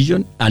a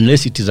decision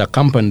unless it is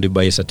accompanied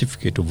by a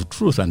certificate of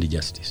truth and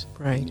justice.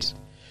 Right.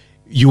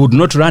 You would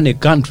not run a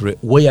country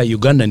where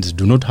Ugandans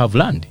do not have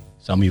land,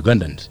 some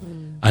Ugandans,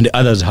 and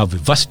others have a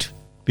vast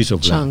piece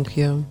of Chunk,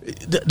 land.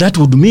 Yeah. That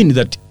would mean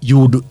that you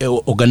would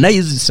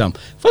organize some.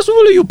 First of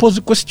all, you pose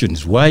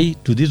questions. Why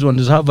do these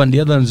ones have and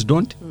the other ones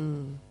don't?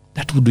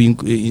 That would be,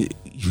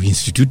 you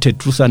instituted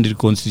truth and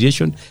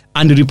reconciliation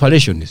and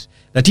reparations.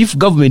 That if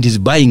government is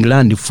buying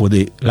land for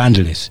the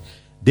landless,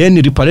 then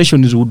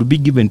reparations would be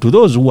given to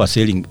those who are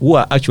selling, who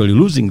are actually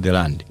losing the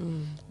land.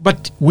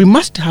 But we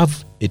must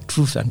have a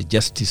truth and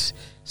justice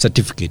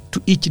certificate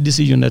to each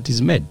decision that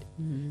is made.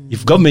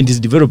 If government is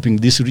developing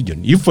this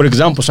region, if, for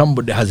example,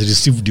 somebody has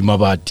received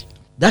Mabati,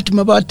 that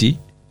Mabati,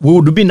 we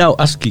would be now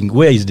asking,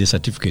 where is the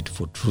certificate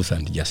for truth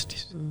and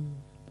justice?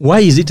 Why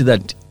is it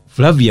that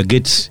Flavia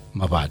gets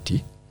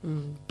Mabati,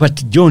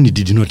 but John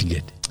did not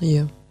get?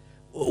 Yeah.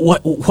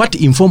 What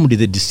informed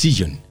the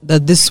decision?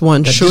 That this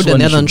one should and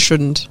the other one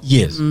shouldn't.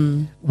 Yes.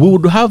 We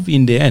would have,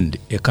 in the end,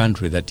 a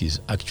country that is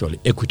actually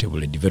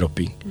equitably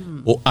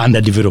developing or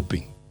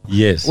underdeveloping.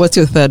 Yes. What's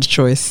your third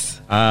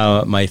choice?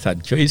 My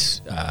third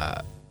choice,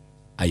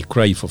 I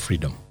Cry for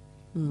Freedom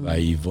by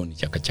Yvonne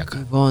Chaka Chaka.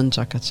 Yvonne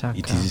Chaka Chaka.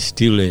 It is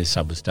still a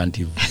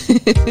substantive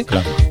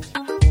club.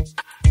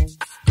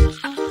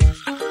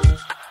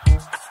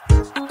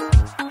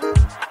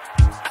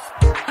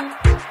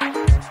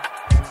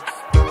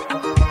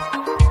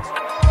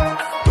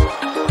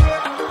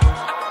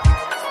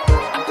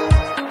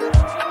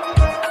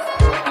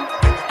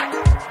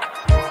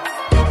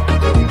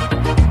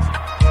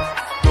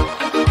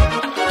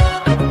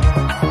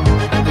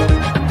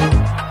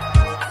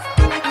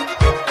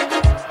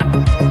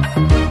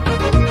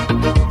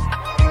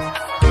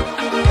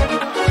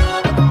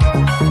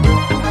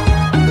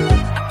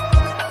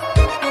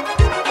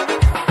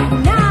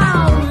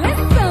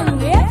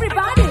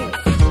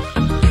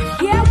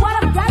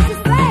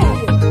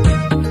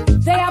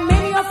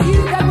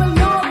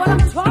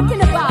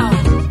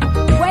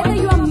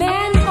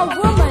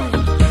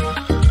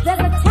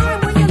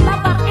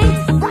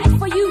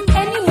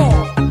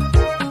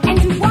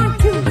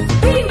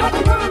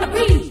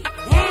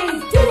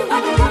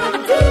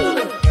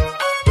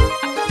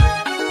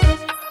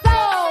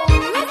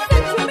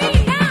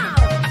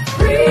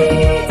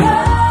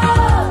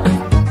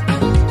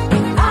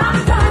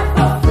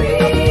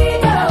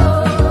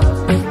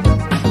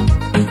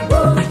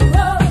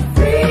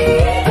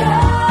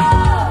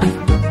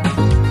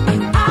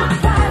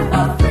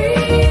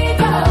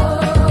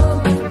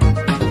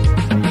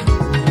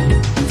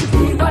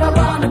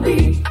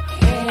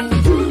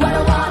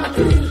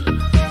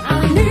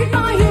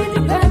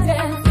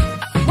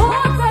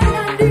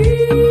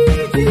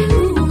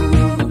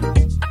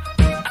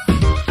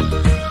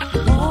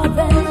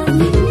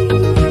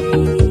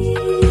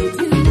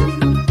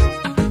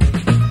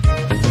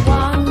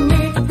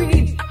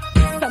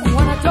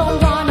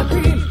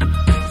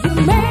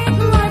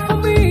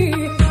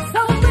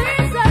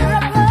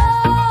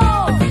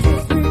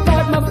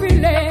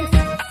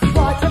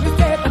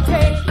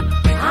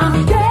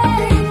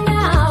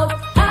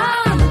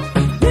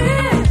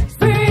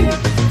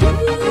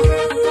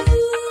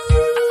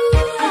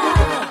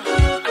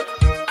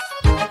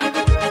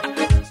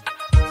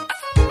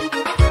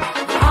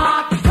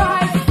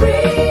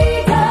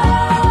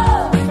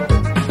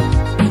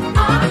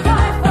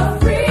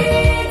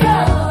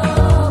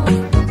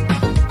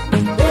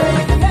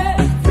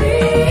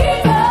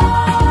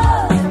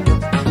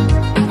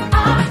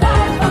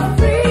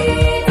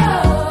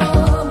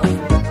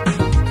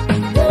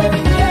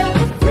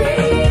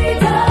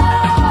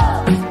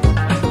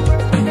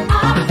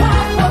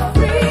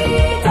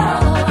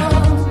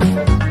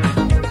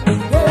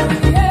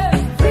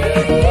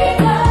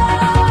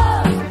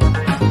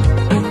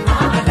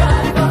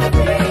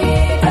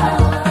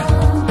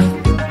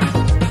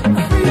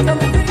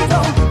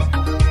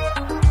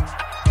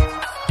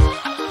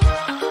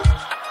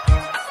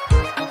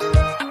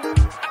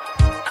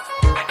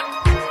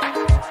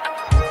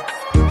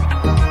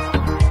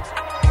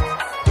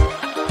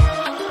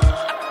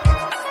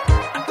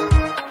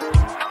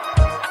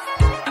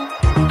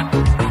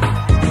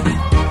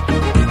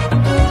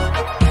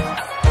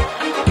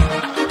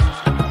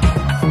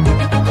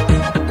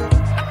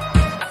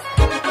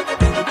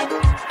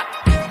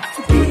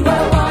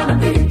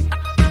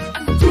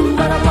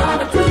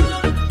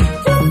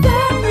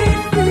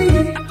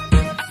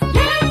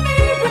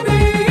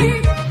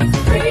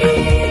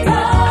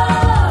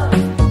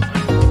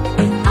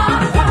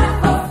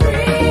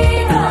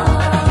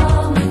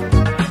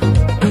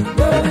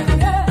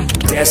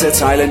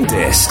 Desert Island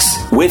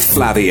Discs with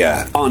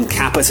Flavia on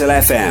Capital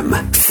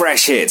FM.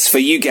 Fresh hits for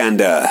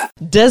Uganda.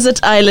 Desert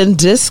Island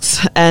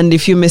Discs, and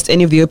if you missed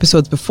any of the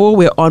episodes before,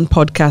 we're on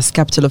podcast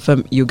Capital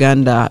FM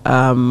Uganda.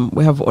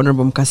 We have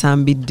Honorable Mukasa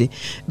Mbidde.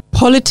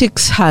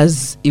 Politics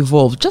has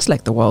evolved, just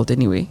like the world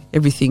anyway.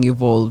 Everything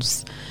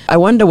evolves. I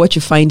wonder what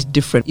you find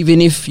different, even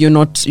if you're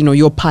not,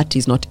 your party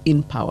is not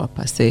in power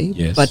per se,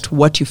 yes, but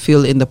what you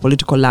feel in the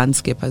political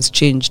landscape has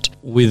changed.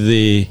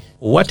 With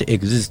what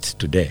exists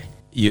today,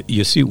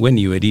 you see, when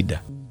you're a leader,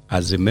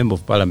 as a member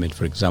of parliament,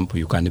 for example,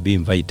 you can be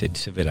invited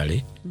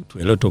severally to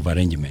a lot of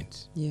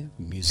arrangements,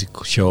 music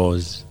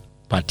shows,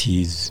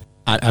 parties,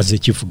 as a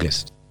chief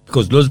guest.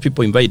 Because those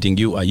people inviting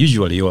you are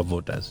usually your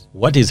voters.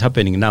 What is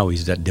happening now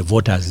is that the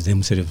voters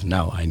themselves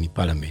now are in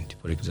parliament,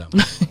 for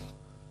example.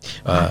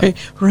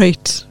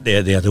 Right. They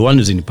are the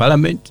ones in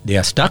parliament. They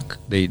are stuck.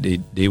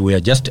 They were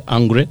just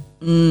angry.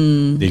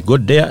 They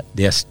got there.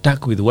 They are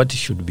stuck with what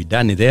should be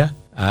done there.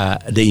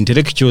 The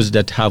intellectuals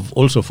that have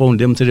also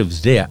found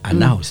themselves there are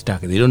now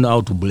stuck. They don't know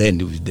how to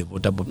blend with the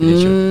voter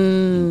population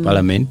in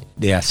parliament.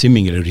 They are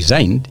seemingly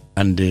resigned.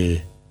 And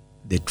the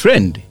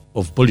trend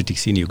of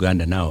politics in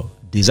Uganda now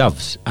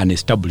deserves an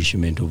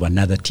establishment of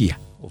another tier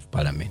of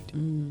parliament.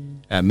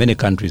 Many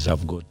countries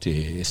have got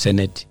a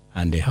Senate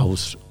and a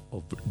House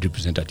of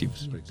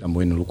Representatives. For example,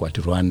 when you look at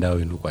Rwanda,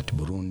 when you look at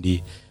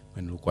Burundi,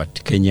 when you look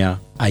at Kenya,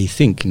 I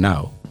think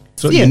now.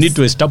 So you need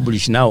to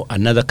establish now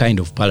another kind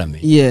of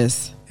parliament.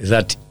 Yes.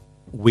 That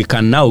we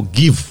can now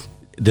give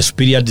the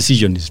superior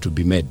decisions to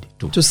be made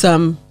to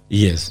some.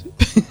 Yes.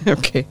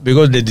 Okay.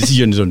 Because the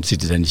decision is on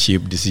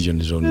citizenship,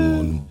 decision is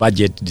on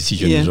budget,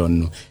 decision is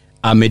on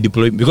army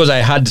deployment. Because I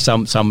had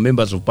some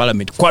members of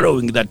parliament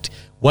quarreling that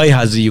why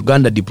has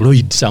Uganda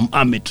deployed some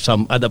army to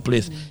some other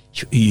place?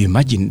 You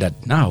imagine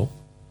that now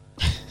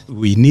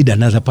we need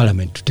another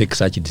parliament to take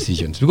such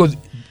decisions, because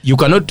you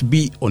cannot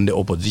be on the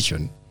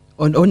opposition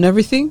on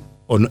everything.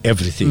 On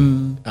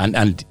everything,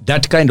 and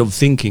that kind of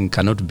thinking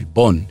cannot be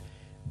borne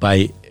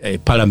by a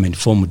parliament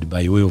formed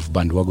by way of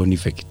bandwagon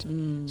effect.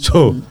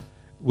 So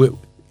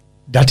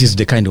that is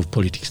the kind of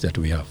politics that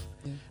we have.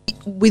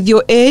 With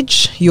your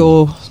age,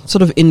 you're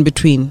sort of in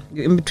between.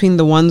 You're in between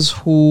the ones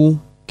who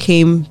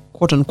came,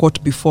 quote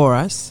unquote, before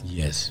us.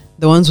 Yes.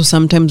 The ones who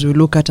sometimes we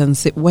look at and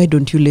say, why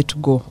don't you let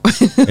go?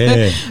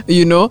 Yeah.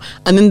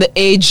 And then the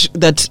age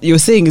that you're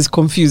saying is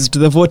confused.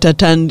 The voter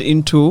turned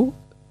into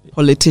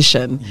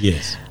politician.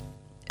 Yes.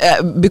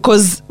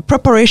 Because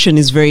preparation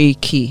is very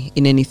key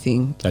in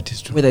anything. That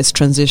is true. Whether it's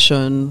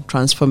transition,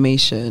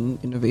 transformation,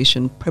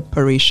 innovation,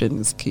 preparation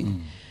is key.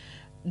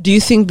 Do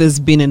you think there's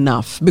been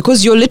enough?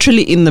 Because you're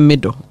literally in the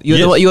middle.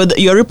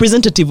 You're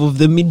representative of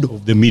the middle.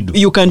 Of the middle.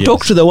 You can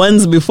talk to the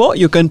ones before,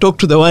 you can talk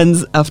to the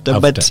ones after.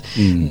 But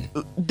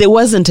there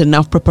wasn't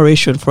enough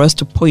preparation for us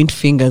to point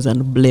fingers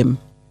and blame.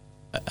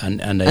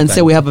 And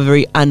say we have a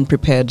very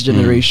unprepared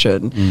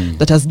generation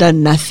that has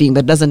done nothing,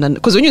 that doesn't.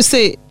 Because when you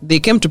say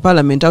they came to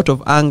parliament out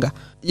of anger,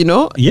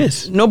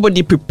 yes,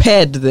 nobody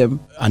prepared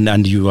them.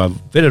 And you are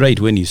very right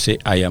when you say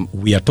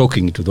we are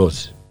talking to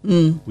those.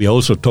 We are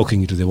also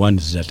talking to the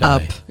ones that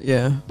are up.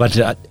 Yeah.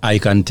 But I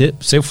can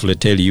safely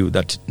tell you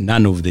that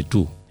none of the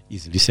two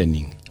is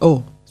listening.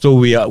 Oh. So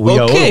we are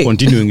all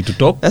continuing to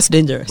talk. That's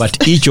dangerous.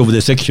 But each of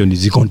the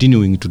sections is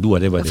continuing to do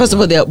whatever. First of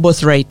all, they are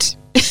both right.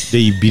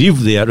 They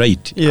believe they are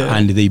right,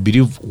 and they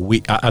believe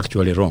we are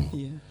actually wrong.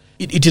 Yeah.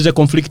 It is a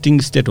conflicting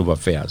state of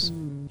affairs.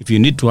 If you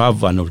need to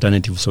have an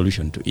alternative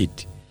solution to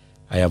it,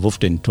 I have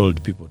often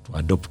told people to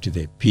adopt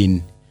the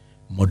PIN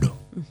model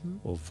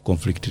of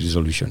conflict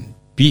resolution.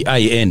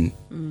 PIN,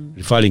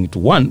 referring to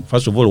one,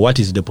 first of all, what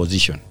is the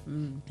position?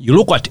 You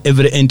look at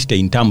every entity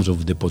in terms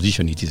of the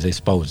position it is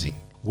espousing.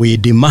 We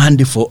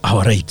demand for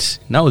our rights.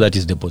 Now that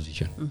is the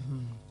position.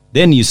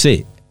 Then you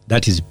say,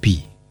 that is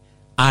P.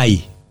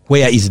 I,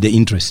 where is the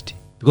interest?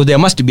 Because there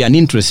must be an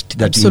interest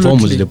that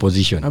informs the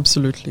position.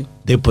 Absolutely.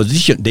 The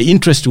position, the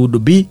interest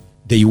would be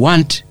they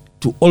want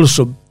to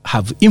also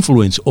have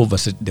influence over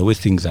the way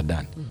things are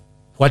done.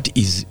 What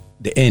is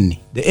the N?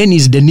 The N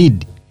is the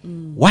need.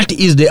 What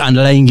is the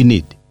underlying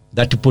need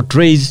that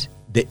portrays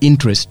the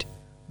interest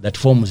that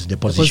forms the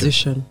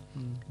position?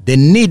 The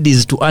need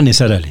is to earn a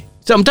salary.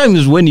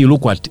 Sometimes when you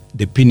look at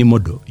the PIN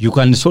model, you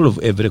can solve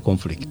every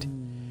conflict.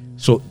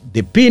 So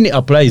the PIN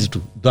applies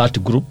to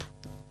that group.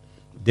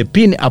 The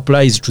PIN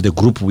applies to the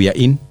group we are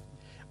in.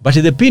 But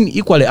the PIN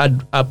equally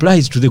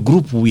applies to the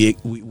group we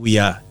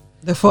are.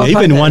 They're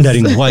even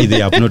wondering why they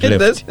have not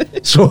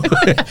left. So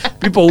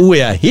people who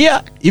were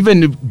here,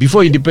 even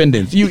before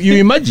independence, you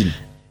imagine,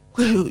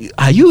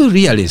 are you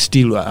really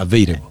still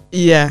available?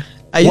 Yeah.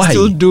 Are you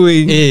still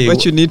doing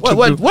what you need to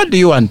do? What do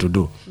you want to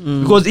do?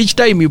 Because each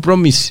time you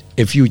promise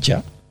a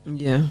future,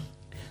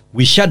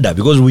 we shudder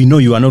because we know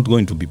you are not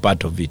going to be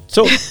part of it.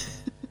 So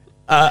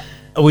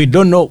we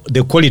don't know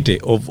the quality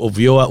of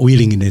your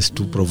willingness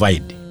to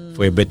provide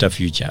for a better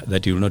future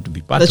that you will not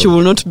be part of. That you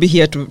will not be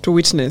here to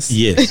witness.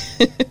 Yes.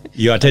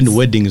 You attend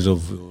weddings of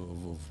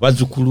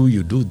Bazukulu,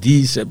 you do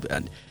this.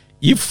 And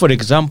if, for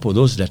example,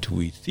 those that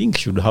we think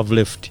should have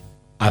left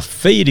are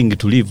failing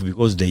to leave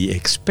because they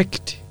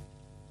expect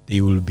they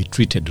will be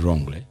treated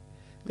wrongly,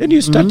 then you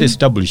start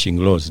establishing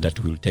laws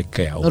that will take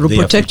care of That will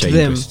their protect future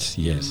them. interests.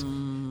 Yes.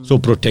 So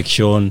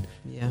protection,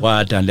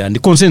 and the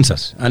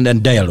consensus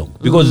and dialogue.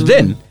 Because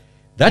then,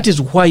 that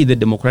is why the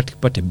Democratic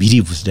Party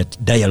believes that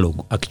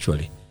dialogue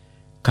actually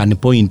can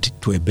point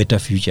to a better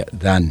future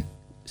than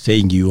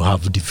saying you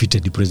have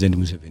defeated the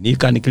President Museveni. He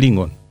can cling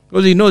on.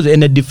 Because he knows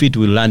any defeat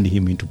will land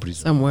him into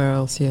prison. Somewhere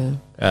else, yeah.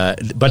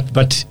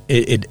 But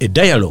a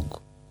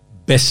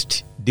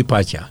dialogue-based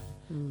departure,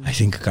 I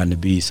think, can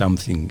be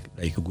something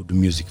like good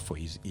music for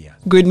his ear.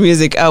 Good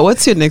music.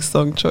 What's your next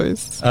song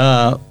choice?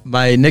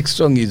 My next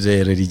song is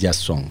a religious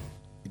song.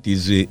 It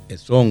is a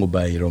song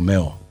by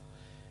Romeo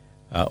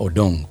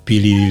Odong,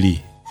 Pilili.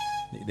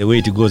 The way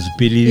it goes,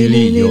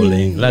 Pilili,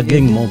 Yoleng,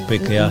 Lageng Mo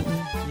Pekea.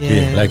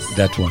 Yeah, like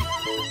that one.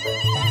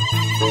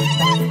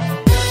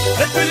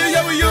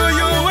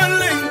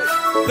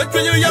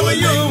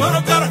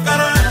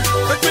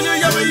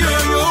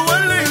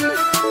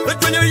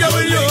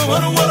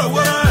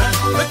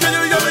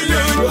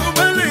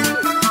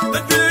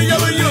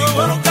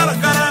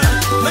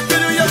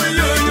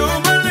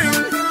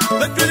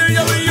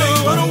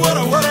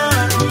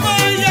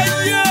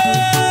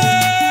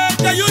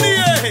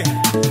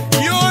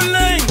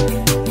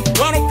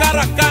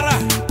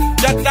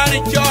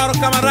 Choro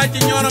kamarachi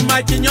nyono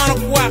machi nyono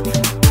kwak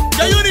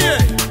Jayuni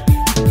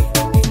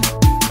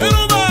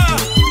Eruba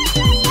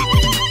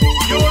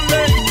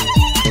Yoleng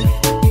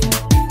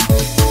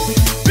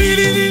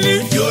Pilili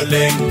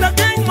Yoleng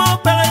Lageng mo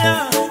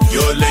pelaya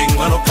Yoleng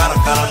wano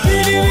karakara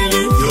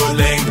Pilili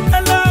Yoleng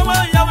Alawa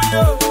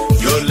yawayo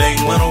Yoleng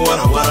wano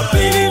wara wara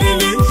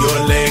Pilili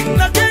Yoleng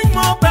Lageng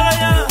mo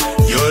pelaya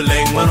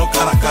Yoleng wano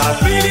karakara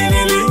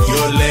Pilili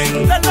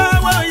Yoleng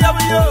Alawa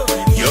yawayo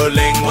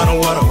Yoleng wano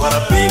wara wara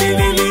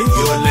Pilili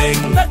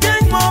Yoleng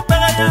Lageng mo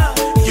pelaya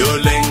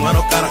Yoleng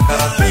wano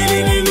karakara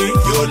Pilili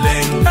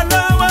Yoleng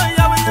Alawa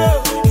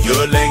yawayo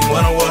Yoleng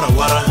wano wara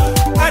wara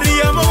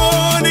Ariya mo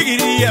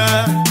nigiria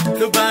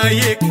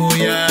Lubaye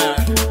kuya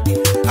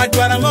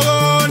Adwara mo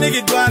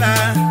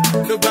nigidwara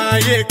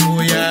Lubaye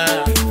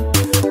kuya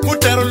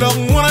Mutero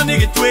long mwana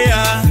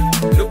nigitwea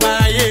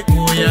Lubaye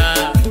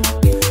kuya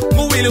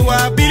Muwili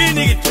wa bili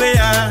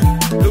nigitwea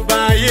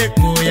Lubaye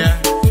kuya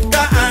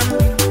Kaan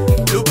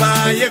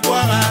Lubaye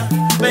kwara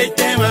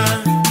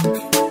Beitema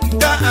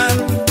Kaan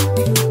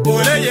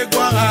Oleye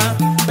kwara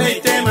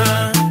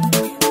Beitema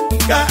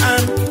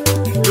Kaan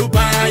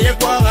Lubaye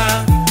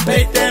kwara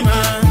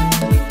Beitema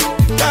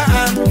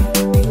Kaan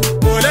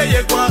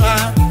Oleye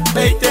kwara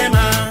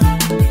Beitema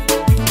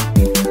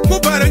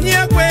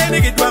Kubaranya kwe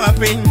nigidwara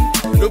pin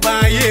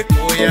Lubaye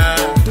kuya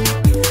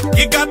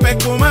Gigape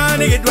kuma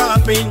nigidwara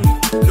pin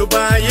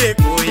Lubaye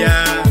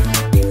kuya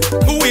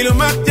Kuwilu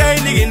makjay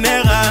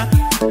niginera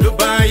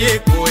Lubaye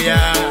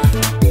kuya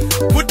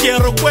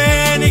Kutiero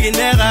kwe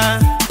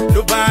niginera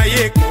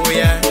Lubaye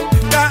kuya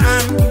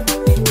Kaan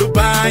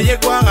Lubaye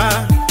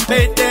kwara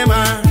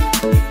Beitema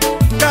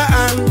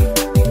Kaan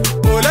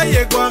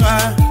Oleye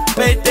kwara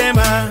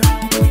Beitema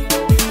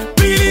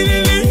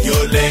Pilili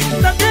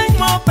Yoleng Lageng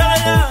mo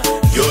pelaya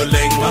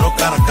Yoleng wano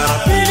karakara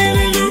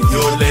Pilili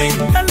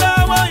Yoleng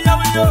Alawa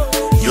yawayo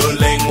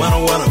Yoleng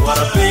wano wara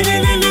wara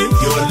Pilili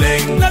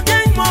Yoleng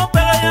Lageng mo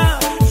pelaya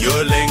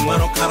Yoleng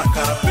wano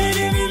karakara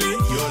Pilili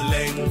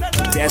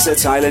Yoleng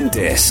Desert Island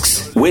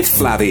Discs with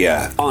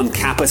Flavia on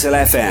Capital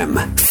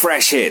FM.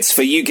 Fresh hits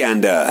for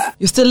Uganda.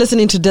 You're still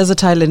listening to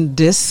Desert Island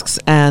Discs,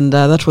 and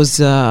that was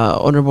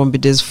Honorable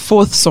Mbidde's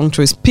fourth song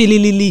choice,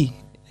 Pililili.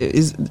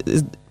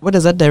 What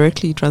does that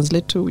directly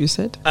translate to, you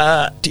said?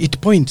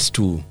 It points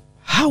to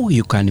how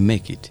you can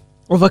make it.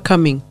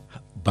 Overcoming.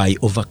 By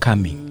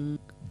overcoming.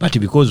 But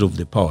because of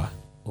the power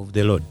of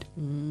the Lord.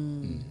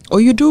 Oh,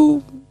 you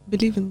do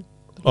believe in...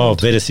 Oh,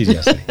 very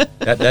seriously.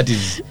 that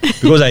is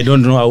because I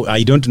don't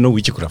know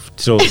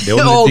witchcraft. So the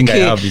only thing I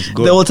have is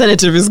God. The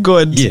alternative is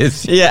God.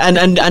 Yes. Yeah,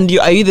 and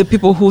are you the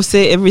people who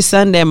say every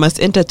Sunday I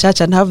must enter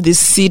church and have this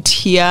seat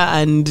here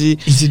and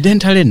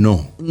incidentally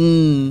no.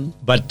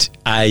 But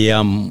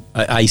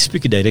I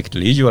speak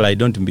directly. Usually I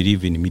don't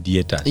believe in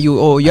mediators.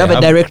 You have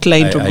a direct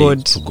line to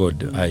God. To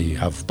God. I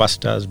have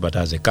pastors, but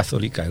as a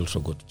Catholic I also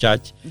go to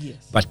church. Yes.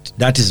 But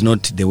that is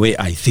not the way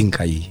I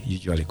think I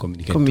usually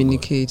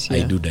communicate to God.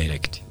 Yeah. I do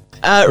direct.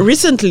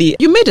 Recently,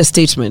 you made a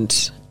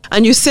statement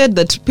and you said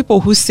that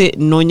people who say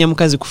nonya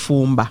mkazi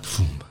kufumba,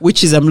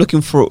 which is I'm looking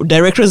for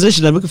direct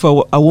translation, I'm looking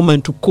for a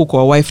woman to cook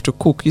or a wife to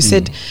cook. You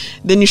said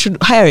then you should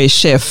hire a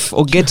chef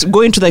or go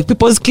into like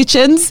people's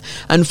kitchens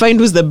and find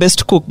who's the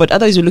best cook. But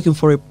otherwise, you're looking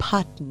for a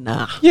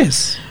partner.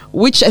 Yes,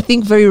 which I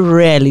think very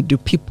rarely do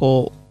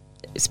people,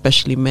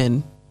 especially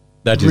men,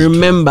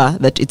 remember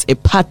that it's a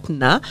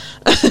partner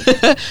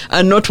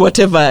and not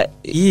whatever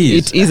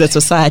it is that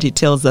society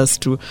tells us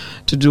to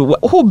do.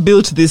 Who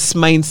built this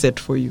mindset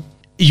for you?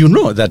 You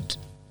know that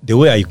the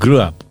way I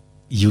grew up,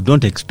 you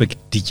don't expect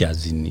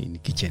teachers in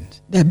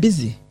kitchens. They're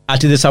busy.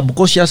 At the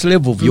subconscious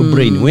level of your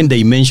brain, when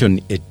they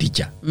mention a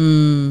teacher,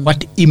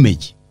 what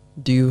image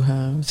do you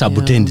have?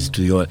 Subtends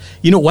to your...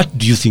 You know, what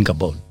do you think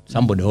about?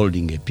 Somebody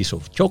holding a piece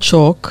of chalk.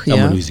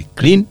 Somebody who is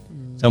clean.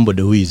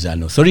 Somebody who is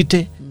an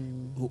authority.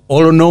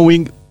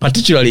 all-knowing,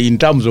 particularly in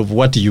terms of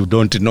what you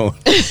don't know.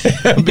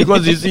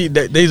 Because you see,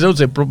 there is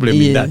also a problem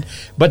in that.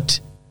 But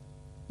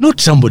not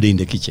somebody in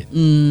the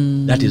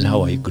kitchen. That is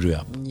how I grew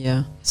up.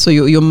 Yeah. So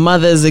your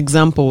mother's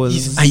example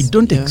was... I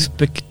don't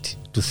expect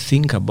to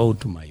think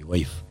about my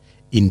wife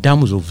in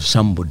terms of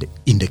somebody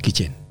in the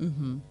kitchen.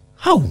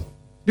 How?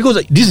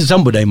 Because this is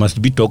somebody I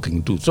must be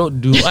talking to. So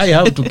do I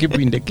have to keep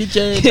in the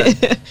kitchen?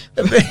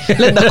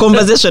 Let the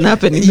conversation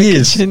happen in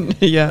the kitchen.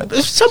 Yeah.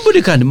 If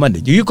somebody can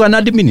manage, you can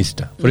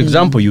administer. For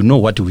example, you know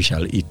what we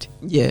shall eat.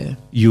 Yeah.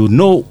 You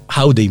know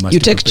how they must You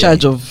take prepare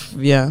charge of,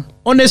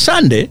 On a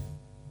Sunday,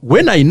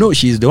 when I know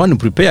she is the one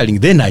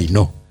preparing, then I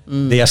know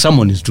there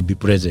someone is to be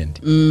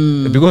present.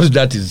 Because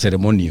that is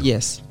ceremonial.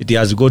 Yes. It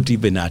has got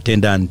even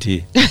attendant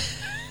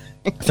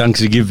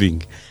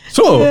Thanksgiving.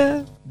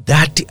 So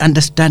that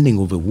understanding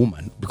of a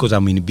woman, because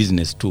I'm in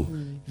business too.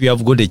 If you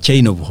have got a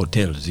chain of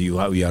hotels, you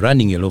are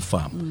running a law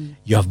firm.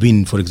 You have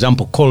been, for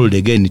example, called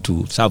again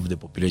to serve the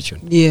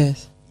population.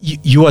 Yes.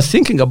 You are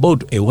thinking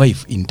about a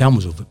wife in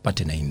terms of a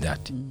partner in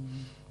that.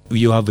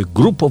 You have a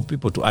group of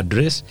people to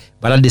address,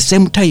 but at the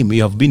same time,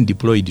 you have been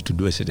deployed to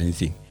do a certain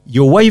thing.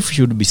 Your wife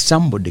should be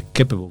somebody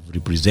capable of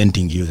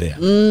representing you there.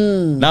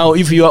 Now,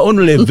 if you are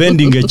only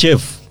vending a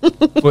chef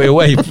for a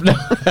wife,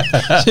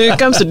 So it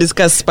comes to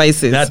discuss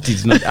spices. that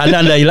is not. And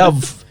I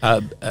love,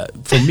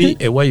 for me,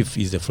 a wife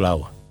is a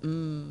flower.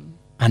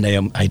 And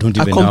I don't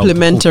even know how to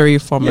complementary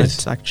cook. format,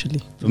 Yes.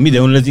 actually. For me, the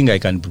only thing I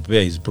can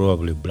prepare is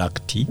probably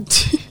black tea.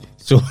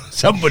 So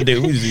somebody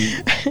who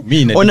is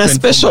me in On a different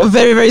special, format.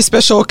 very, very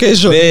special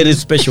occasion. Very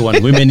special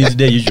one. Women is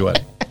there usually.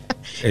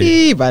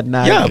 But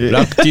nah, Yeah,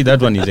 black tea,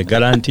 that one is a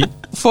guarantee.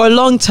 For a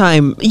long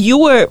time, you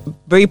were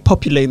very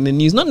popular in the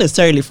news, not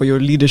necessarily for your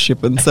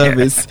leadership and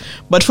service,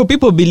 but for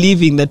people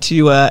believing that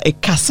you are a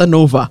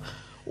Casanova.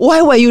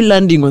 Why were you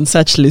landing on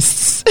such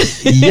lists?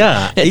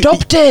 Yeah.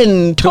 Top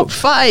 10, top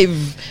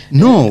 5.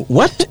 No,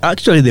 what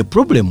actually the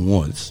problem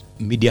was,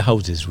 media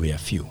houses were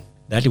few.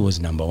 That was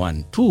number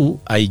one.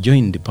 2, I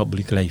joined the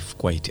public life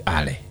quite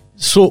early.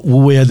 So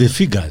we were the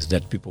figures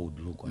that people would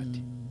look at.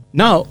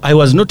 Now, I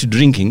was not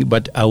drinking,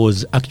 but I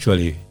was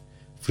actually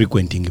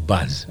frequenting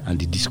bars and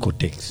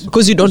discotheques.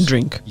 Because you don't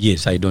drink.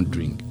 Yes, I don't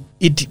drink.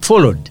 It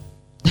followed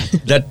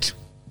that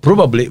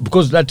probably,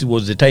 because that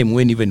was the time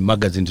when even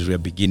magazines were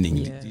beginning.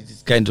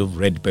 These kinds of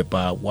red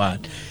paper,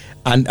 what.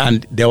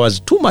 And there was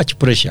too much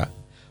pressure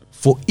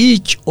for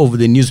each of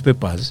the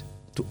newspapers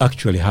to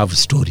actually have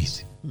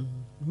stories.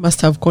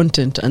 Must have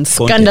content and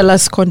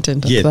scandalous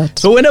content. Yes. That.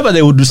 So whenever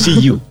they would see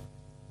you,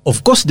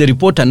 of course the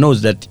reporter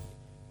knows that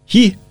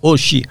he or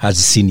she has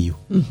seen you.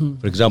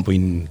 For example,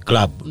 in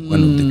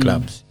one of the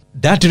clubs.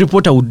 That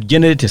reporter would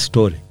generate a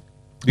story.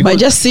 By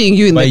just seeing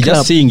you in the club. By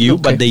just seeing you,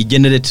 Okay. but they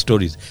generate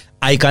stories.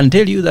 I can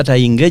tell you that I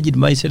engaged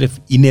myself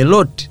in a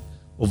lot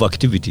of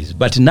activities,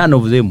 but none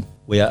of them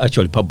were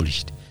actually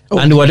published.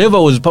 Okay. And whatever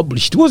was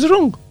published was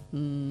wrong.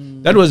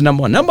 That was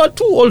number one. Number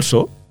 2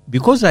 also,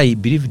 because I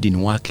believed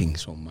in working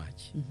so much.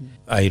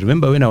 I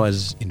remember when I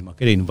was in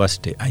Makerere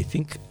University, I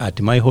think at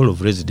my hall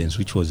of residence,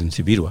 which was in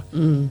Sibirwa,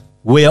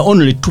 were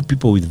only 2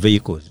 people with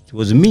vehicles. It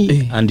was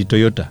me and the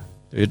Toyota.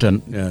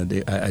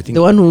 I think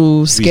The one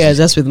who scares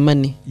us with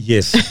money.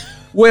 Yes.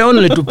 We're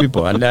only 2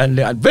 people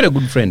and very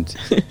good friends.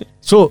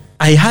 So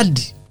I had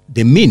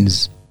the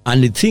means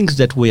and the things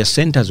that were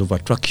centers of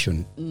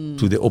attraction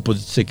to the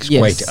opposite sex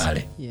quite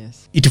early.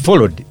 Yes. It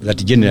followed that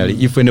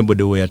generally if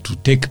anybody were to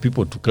take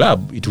people to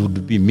club, it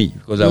would be me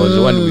because I was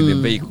the one with the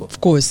vehicle.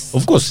 Of course.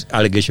 Of course,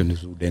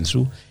 allegations would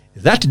ensue.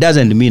 That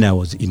doesn't mean I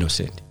was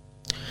innocent.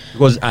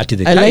 Because at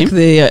the I time... like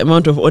the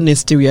amount of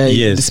honesty we are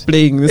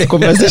displaying in this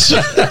conversation.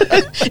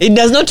 It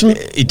does not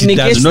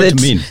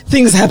mean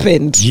things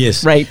happened.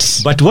 Yes.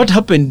 Right. But what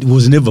happened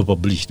was never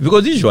published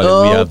because usually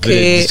we are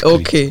very discreet.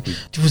 Okay.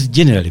 It was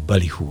generally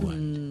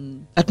ballyhoo.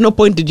 At no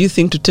point did you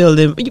think to tell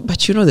them,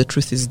 but you know the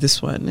truth is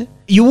this one. Eh?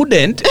 You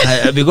wouldn't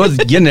because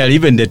generally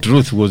even the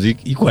truth was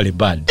equally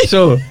bad.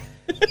 So...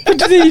 But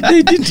they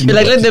didn't know.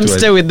 Like, let them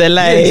stay with the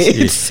lie. Yes.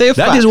 It's safer.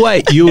 That is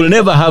why you will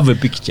never have a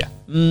picture.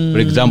 For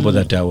example,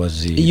 that I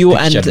was you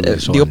and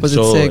the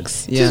opposite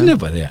sex. It is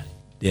never there.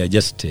 They are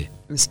just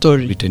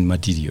story written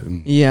material.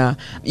 Yeah.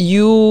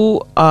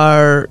 You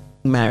are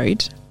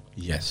married.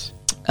 Yes.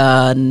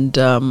 And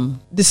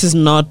this is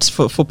not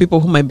for people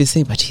who might be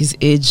saying, but his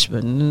age,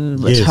 but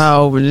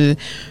how?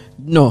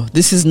 No,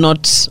 this is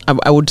not,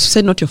 I would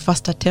say not your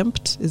first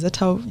attempt. Is that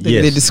how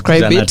they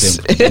describe it?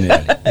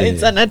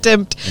 It's an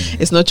attempt.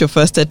 It's not your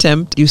first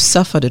attempt. You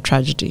suffered a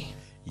tragedy.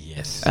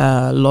 Yes.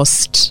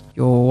 Lost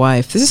your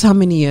wife. This is how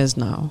many years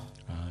now?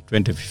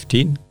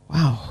 2015.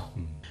 Wow.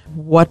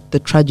 What the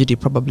tragedy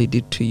probably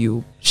did to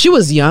you. She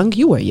was young.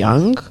 You were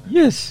young.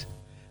 Yes.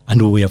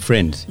 And we were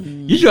friends.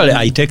 Usually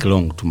I take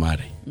long to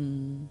marry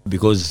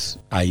because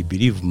I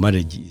believe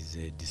marriage is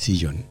a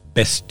decision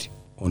based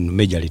on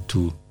majorly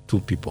two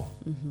people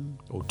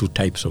or 2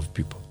 types of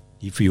people.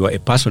 If you are a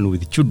person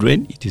with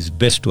children, it is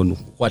based on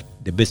what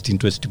the best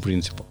interest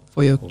principle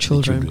for your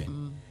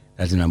children.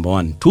 That's number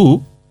 1.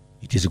 2,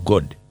 it is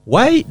God.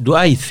 Why do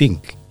I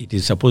think it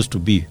is supposed to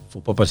be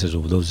for purposes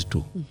of those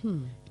two?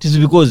 It is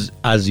because,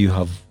 as you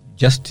have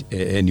just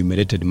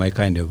enumerated my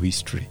kind of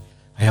history,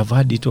 I have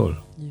had it all.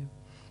 Yeah.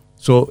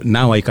 So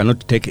now I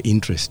cannot take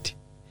interest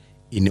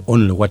in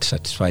only what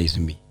satisfies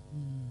me,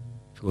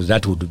 because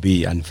that would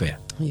be unfair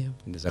in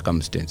the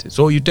circumstances.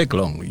 So you take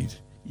long.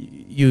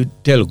 You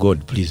tell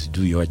God, please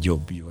do your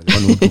job. You are the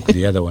one who took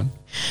the other one.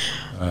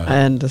 I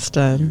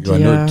understand. You are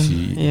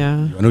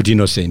not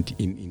innocent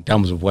in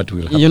terms of what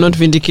will happen. You're not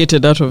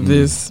vindicated out of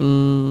this.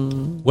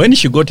 When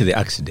she got the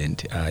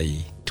accident,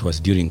 it was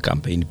during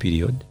campaign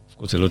period. Of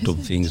course, a lot of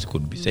things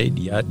could be said.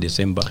 Yeah,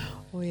 December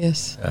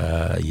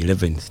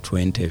 11th,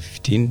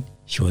 2015.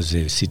 She was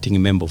a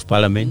sitting member of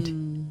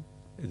parliament.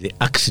 The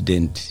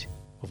accident,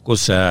 of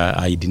course,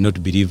 I did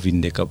not believe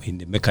in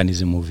the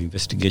mechanism of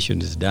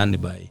investigation is done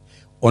by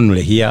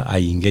only here. I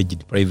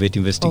engaged private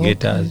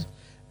investigators.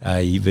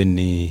 I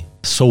even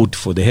sought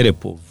for the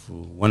help of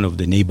one of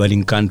the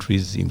neighboring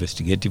countries'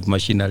 investigative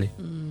machinery.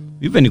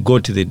 We even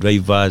got the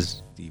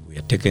drivers. They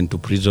were taken to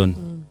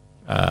prison.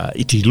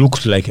 It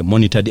looked like a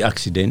monitored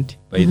accident,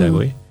 by the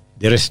way.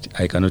 The rest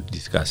I cannot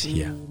discuss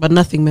here. But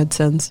nothing made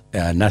sense.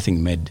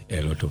 Nothing made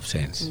a lot of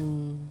sense.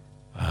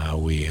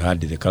 We had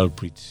the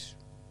culprits.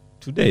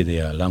 Today they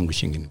are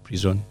languishing in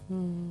prison.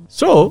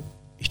 So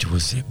it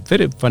was a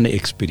very funny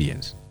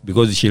experience,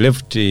 because she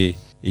left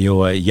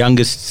your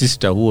youngest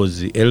sister, who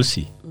was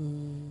Elsie,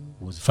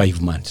 was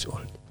 5 months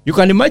old. You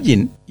can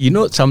imagine,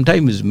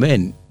 sometimes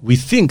men, we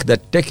think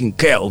that taking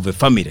care of a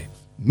family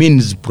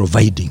means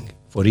providing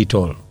for it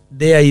all.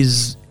 There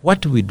is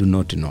what we do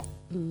not know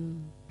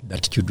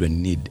that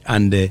children need,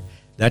 and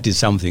that is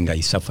something I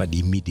suffered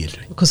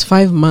immediately. Because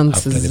 5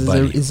 months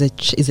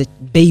is a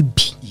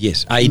baby.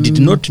 Yes, I did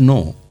not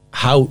know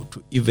how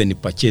to even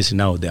purchase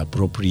now the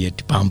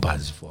appropriate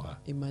Pampers for her.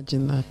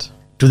 Imagine that.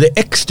 To the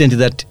extent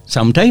that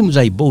sometimes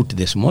I bought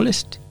the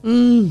smallest,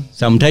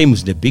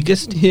 sometimes the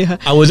biggest. Yeah.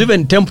 I was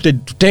even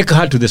tempted to take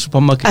her to the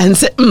supermarket and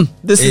say,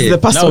 this is the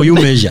person. Now you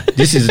measure.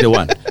 This is the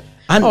one.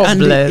 And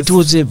bless. It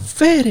was a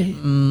very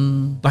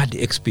bad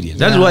experience.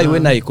 That's why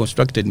when I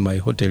constructed my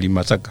hotel in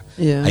Masaka,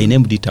 I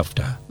named it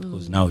after her,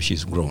 because now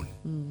she's grown.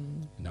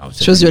 Now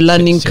shows your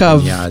learning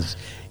curve. Years,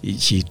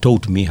 she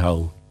taught me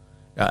how.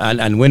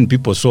 And when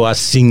people saw us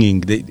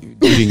singing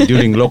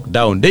during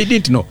lockdown, they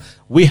didn't know.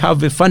 We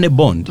have a funny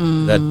bond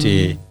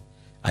that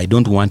I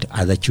don't want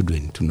other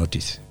children to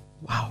notice.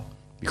 Wow.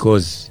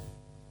 Because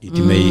it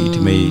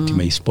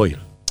may spoil.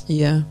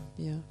 Yeah.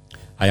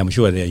 I am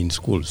sure they are in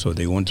school, so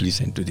they won't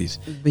listen to this.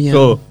 Yeah.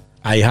 So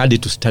I had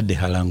to study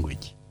her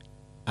language.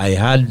 I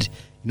had,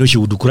 she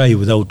would cry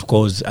without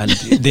cause, and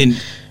then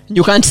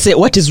you can't say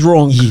what is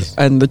wrong. Yes.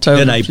 And the child.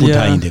 Then I put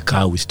her in the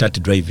car. We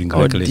started driving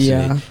recklessly.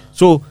 Dear.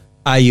 So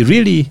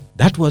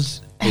that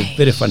was a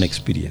very fun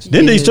experience.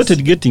 Then they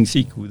started getting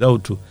sick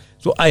without.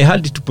 So I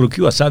had to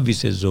procure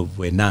services of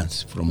a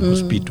nurse from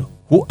hospital,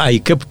 who I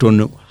kept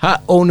on her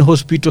own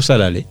hospital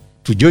salary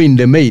to join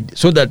the maid,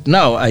 so that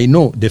now I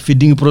know the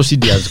feeding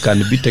procedures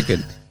can be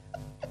taken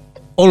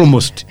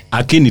almost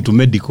akin to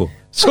medical.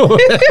 So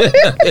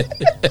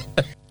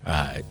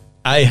I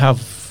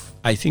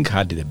think,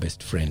 had the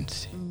best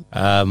friends.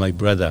 My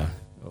brother,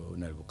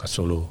 Honorable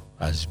Kasolo,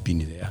 has been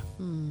there.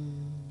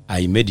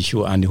 I made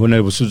sure, and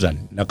Honorable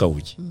Susan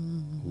Nakawuchi,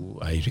 who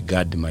I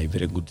regard my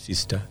very good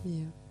sister,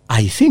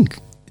 I think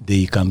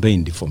they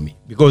campaigned for me,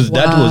 because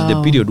that was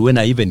the period when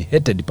I even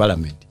hated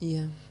Parliament.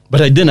 Yeah.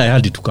 But then I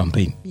had to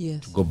campaign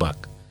to go back.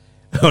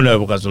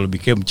 Honorable Kasolo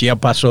became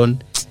chairperson.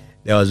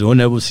 There was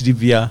Honorable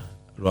Sylvia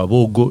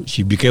Rwabogo.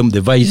 She became the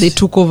vice. They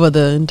took over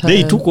the entire...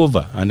 They took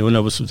over, and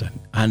Honorable Susan.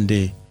 And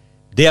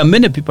there are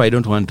many people I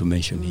don't want to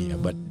mention here,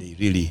 but they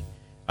really,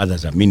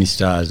 others are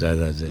ministers,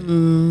 others...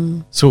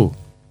 So,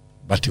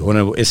 but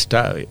Honorable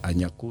Esther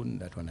Anyakun,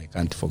 that one I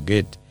can't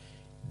forget,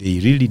 they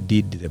really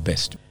did the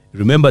best.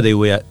 Remember, they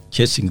were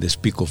chasing the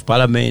Speaker of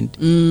Parliament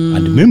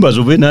and members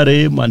of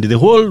NRM and the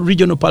whole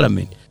regional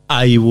parliament.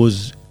 I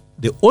was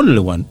the only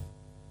one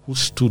who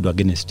stood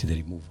against the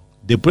removal.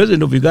 The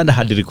President of Uganda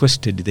had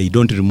requested they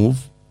don't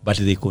remove, but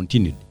they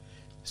continued.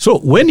 So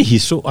when he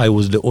saw I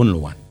was the only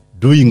one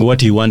doing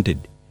what he wanted,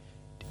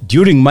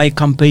 during my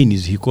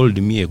campaigns, he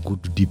called me a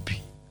good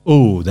DP.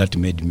 Oh, that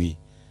made me.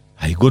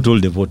 I got all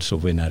the votes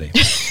of NRM.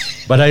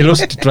 But I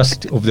lost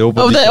trust of the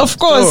opposition. Of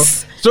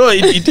course. So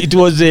it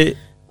was a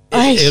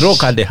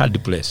rock at a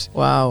hard place.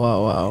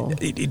 Wow.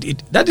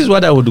 That is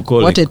what I would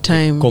call a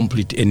time.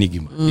 Complete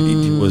enigma.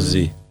 It was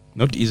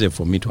not easy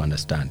for me to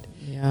understand.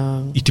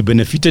 Yeah. It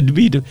benefited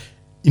me.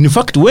 In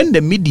fact, when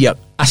the media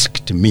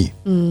asked me,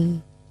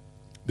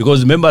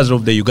 because members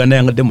of the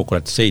Ugandan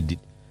Democrats said,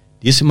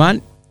 this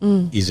man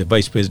is a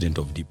vice president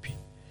of DP.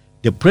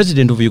 The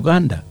president of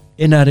Uganda,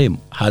 NRM,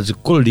 has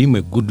called him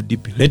a good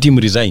DP. Let him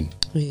resign.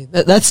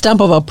 That stamp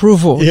of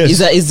approval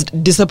is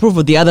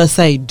disapproval the other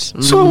side.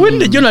 So when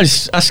the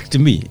journalists asked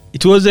me,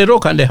 it was a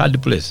rock and a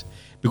hard place.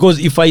 Because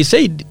if I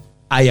said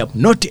I am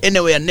not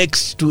anywhere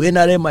next to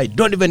NRM, I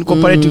don't even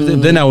cooperate with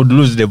them, then I would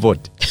lose the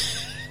vote.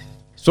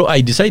 So I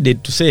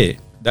decided to say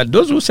that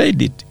those who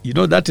said it,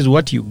 that is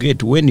what you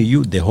get when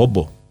you, the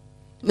hobo,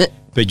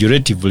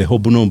 pejoratively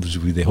hobnobs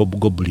with the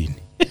hobgoblin.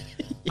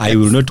 I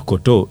will not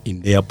koto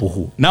in the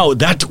apuhu. Now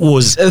that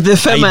was the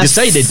famous.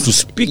 I decided to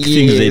speak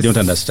things they don't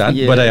understand,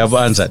 but I have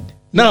answered.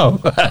 Now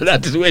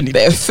that is when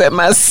the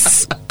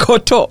famous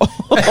koto.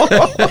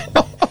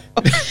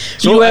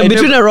 So you were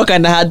between a rock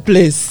and a hard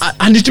place,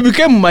 and it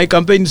became my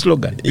campaign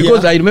slogan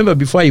because I remember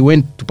before I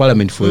went to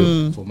Parliament for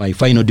my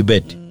final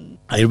debate.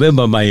 I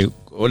remember my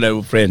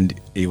honorable friend,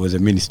 he was a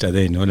minister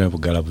then, Honorable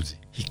Galabuzi.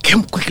 He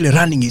came quickly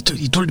running. He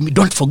told me,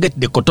 don't forget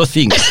the koto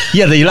thing.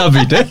 Yeah, they love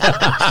it.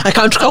 I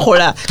can't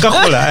kakola.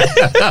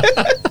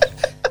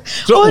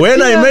 So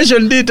when I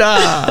mentioned it,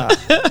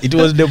 it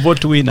was the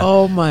vote winner.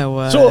 Oh my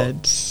word. So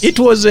it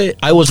was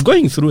I was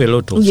going through a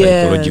lot of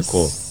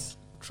psychological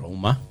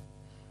trauma.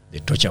 The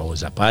torture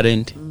was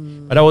apparent,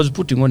 but I was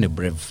putting on a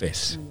brave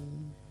face.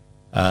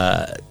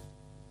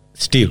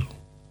 Still,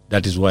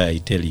 that is why I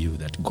tell you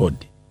that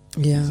God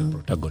is a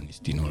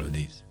protagonist in all of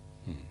this.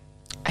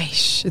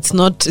 It's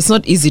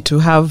not easy to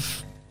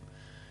have,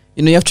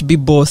 you have to be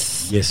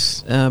both.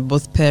 Yes.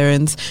 Both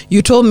parents.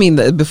 You told me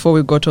that before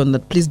we got on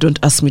that please don't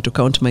ask me to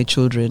count my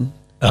children.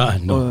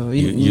 No.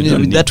 You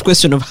don't that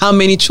question of how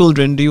many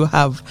children do you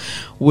have,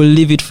 we'll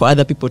leave it for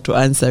other people to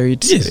answer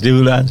it. Yes, they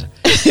will answer.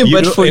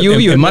 But for you,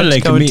 you're a man not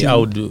like counting. me, I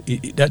would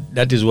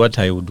that is what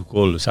I would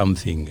call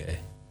something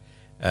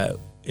a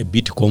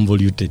bit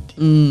convoluted,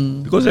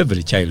 because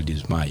every child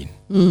is mine.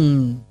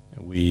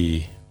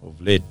 We of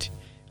late.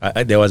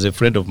 There was a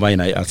friend of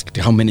mine, I asked,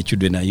 how many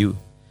children are you?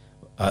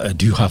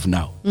 Do you have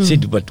now? He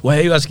said, but why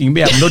are you asking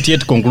me? I'm not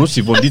yet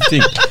conclusive on this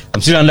thing.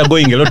 I'm still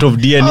undergoing a lot of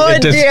DNA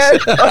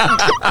tests.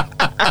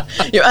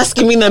 You're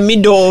asking me in the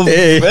middle of...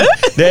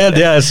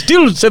 There are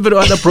still several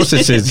other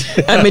processes.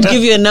 I may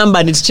give you a number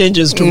and it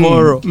changes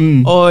tomorrow.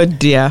 Oh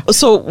dear.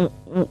 So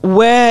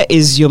where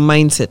is your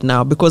mindset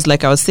now? Because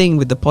like I was saying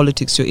with the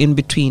politics, you're in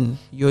between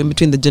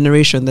the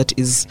generation that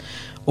is...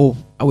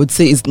 I wouldn't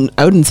say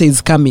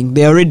it's coming.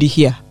 They're already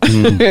here.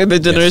 The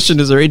generation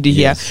is already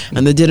here.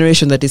 And the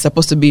generation that is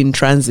supposed to be in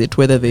transit,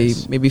 whether they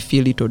maybe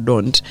feel it or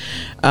don't.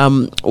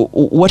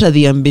 What are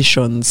the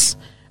ambitions?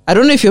 I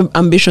don't know if your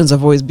ambitions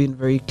have always been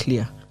very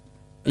clear.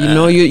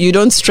 You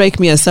don't strike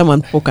me as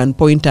someone who can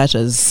point at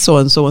as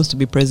so-and-so wants to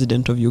be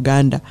president of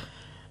Uganda.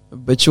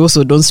 But you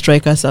also don't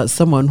strike us as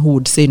someone who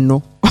would say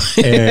no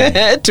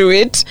to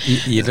it.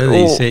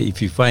 They say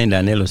if you find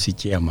an LOC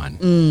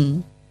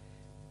chairman,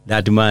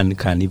 that man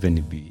can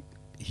he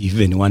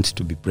even wants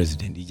to be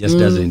president. He just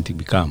doesn't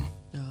become.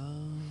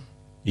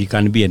 He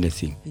can be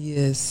anything.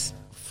 Yes.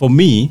 For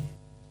me,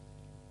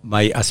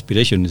 my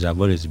aspirations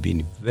have always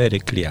been very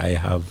clear. I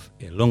have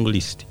a long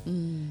list.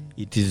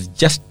 It is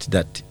just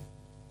that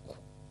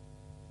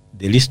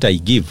the list I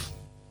give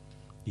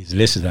is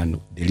less than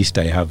the list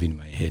I have in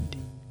my head.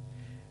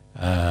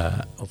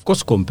 Of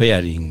course,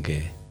 comparing,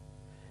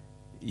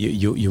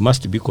 you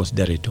must be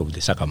considerate of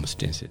the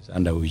circumstances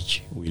under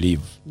which we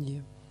live. Yeah.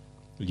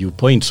 You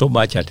point so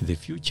much at the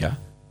future.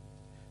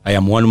 I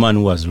am one man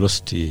who has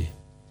lost a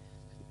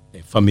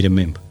family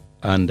member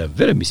under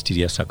very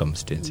mysterious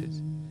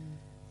circumstances.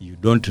 You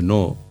don't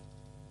know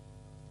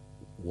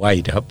why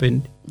it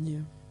happened. Yeah.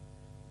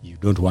 You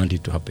don't want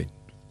it to happen.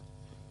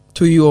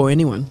 To you or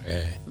anyone.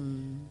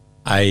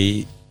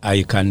 I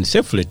can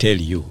safely tell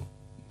you,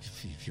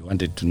 if you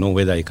wanted to know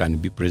whether I can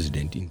be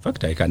president, in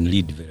fact, I can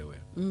lead very well.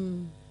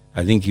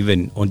 I think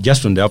even on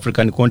the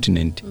African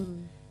continent,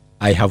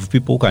 I have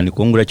people who can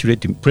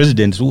congratulate me,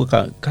 presidents who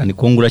can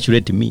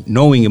congratulate me,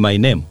 knowing my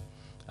name,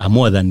 are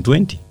more than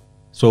 20.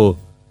 So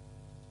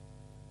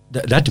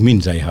that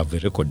means I have a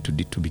record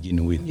to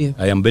begin with. Yeah.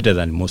 I am better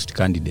than most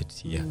candidates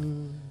here,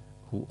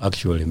 who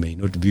actually may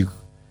not be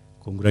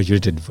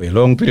congratulated for a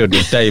long period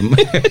of time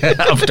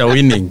after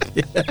winning.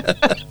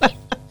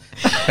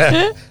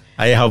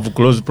 I have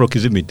close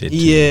proximity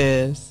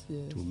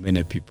to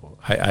many people.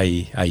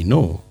 I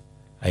know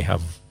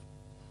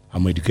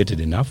I'm educated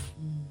enough.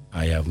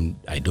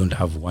 I don't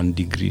have one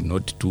degree,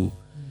 not two.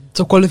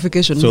 So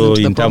qualification. So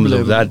in terms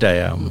of that, I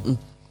am. In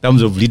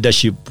terms of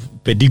leadership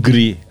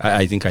pedigree,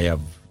 I think I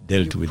have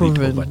dealt with it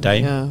over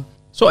time. Yeah.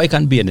 So I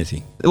can be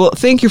anything. Well,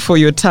 thank you for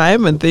your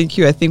time, and thank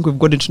you. I think we've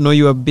gotten to know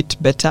you a bit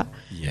better.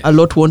 Yes. A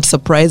lot won't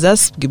surprise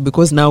us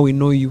because now we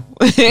know you.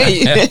 we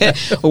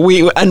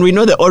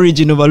know the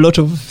origin of a lot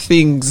of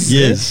things.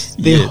 Yes.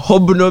 The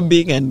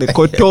hobnobbing and the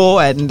koto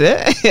and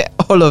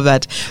all of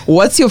that.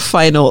 What's your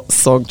final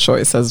song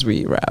choice as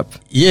we wrap?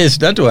 Yes,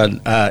 that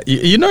one.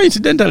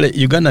 Incidentally,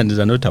 Ugandans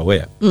are not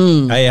aware.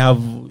 I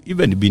have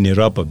even been a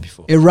rapper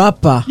before. A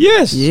rapper?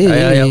 Yes.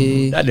 I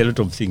have done a lot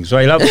of things. So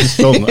I love this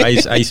song,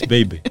 Ice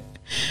Baby,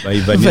 by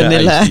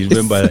Vanilla Ice. You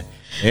remember,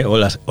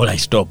 all I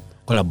stop.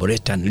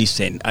 Collaborate and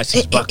listen. As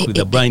he's back with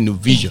a brand new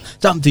vision.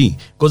 Something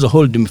goes a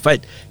hold me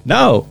fight.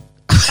 Now,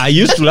 I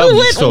used to love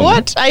this song.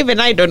 What? I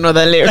don't know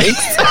the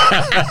lyrics.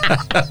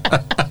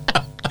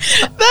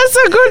 That's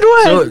a good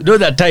one. So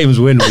those are times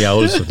when we are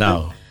also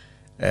now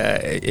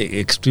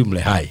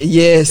extremely high.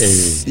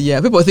 Yes.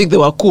 People think they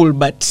were cool,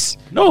 but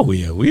no,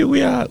 we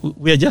are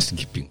just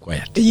keeping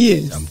quiet.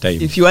 Yes.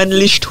 Sometimes, if you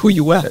unleashed who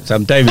you were.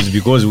 Sometimes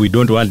because we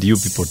don't want you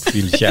people to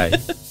feel shy.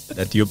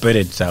 that your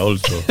parents are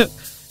also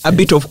a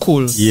bit of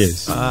cool.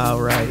 Yes.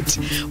 All right.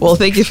 Well,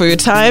 thank you for your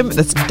time.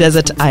 That's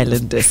Desert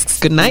Island Discs.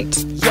 Good night.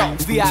 Yo,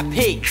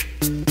 VIP.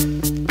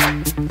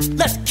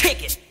 Let's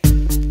kick it.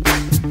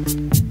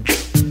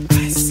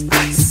 Ice,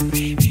 ice,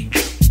 baby.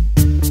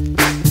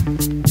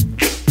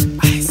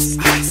 Ice,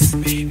 ice,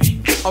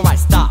 baby. All right,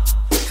 stop.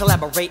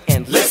 Collaborate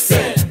and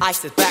listen.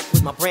 Ice is back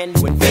with my brand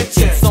new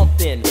invention.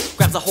 Something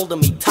grabs a hold of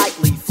me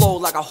tightly. Flow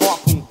like a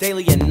harpoon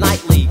daily and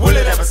nightly. Will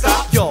it ever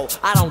stop? Yo,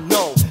 I don't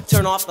know.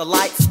 Turn off the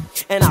lights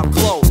and I'll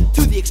glow.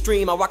 To the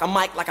extreme, I rock a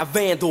mic like a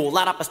vandal.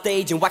 Light up a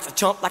stage and wax a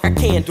chump like a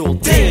candle.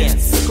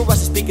 Dance! Crush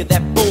a speaker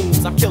that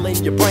booms. I'm killing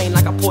your brain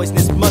like a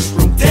poisonous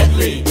mushroom.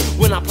 Deadly!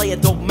 When I play a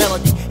dope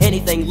melody,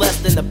 anything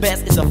less than the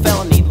best is a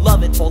felony.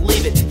 Love it or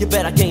leave it, you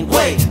better gain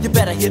weight. You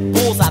better hit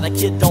bullseye, the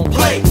kid don't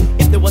play.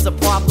 If there was a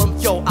problem,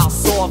 yo, I'll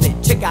solve it.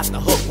 Check out the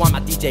hook while my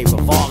DJ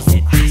revolves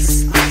it.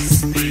 Ice,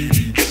 ice, baby.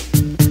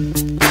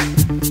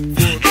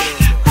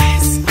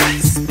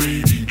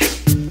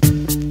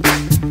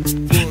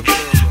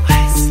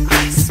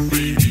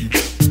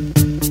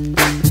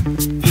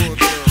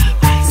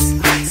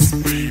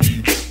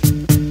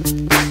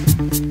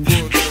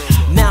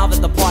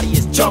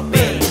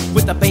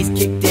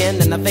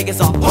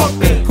 Vegas are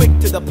pumping, quick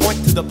to the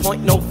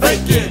point, no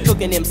faking.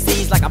 Cooking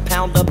MCs like a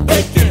pound of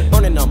bacon,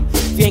 burning them.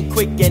 If you ain't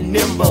quick and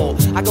nimble,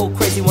 I go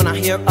crazy when I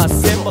hear a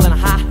cymbal and a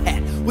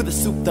hi-hat with a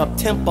souped up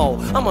tempo.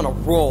 I'm on a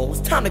roll,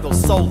 it's time to go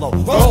solo.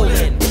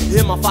 Rolling,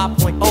 in my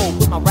 5.0,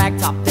 put my rag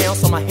top down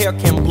so my hair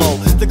can blow.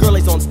 The girl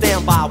is on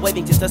standby,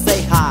 waiting just to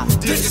say hi.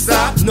 Did you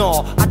stop?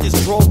 No, I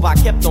just drove by,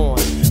 kept on,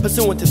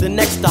 pursuing to the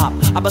next stop.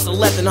 I bust a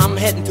left and I'm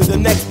heading to the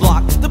next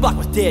block. The block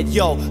was dead,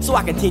 yo, so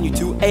I continue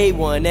to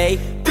A1A.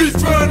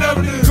 Beachfront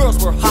Avenue.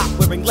 Girls were hot,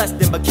 wearing less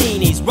than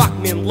bikinis. Rock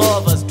men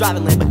lovers,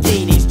 driving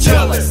Lamborghinis.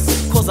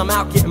 Jealous, cause I'm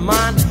out getting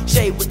mine.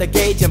 Shade with the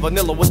gauge and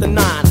vanilla with the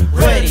 9.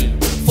 Ready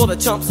for the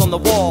chumps on the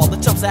wall. The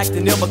chumps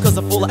acting ill because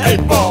they're full of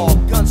 8-ball.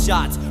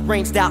 Gunshots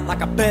ranged out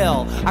like a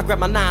bell. I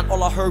grabbed my 9,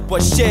 all I heard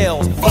was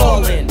shells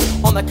falling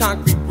on the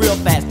concrete real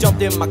fast.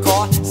 Jumped in my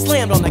car,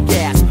 slammed on the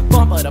gas.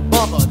 Bumper to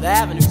bumper, the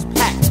avenue's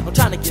packed. I'm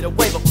trying to get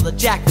away before the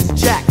jack is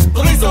jacked.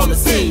 Police on the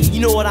scene,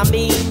 you know what I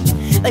mean?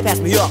 They pass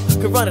me up,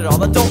 could run it all,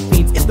 the dope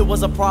fiends. If there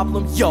was a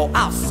problem, yo,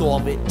 I'll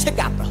solve it. Check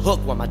out the hook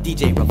while my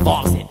DJ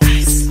revolves it.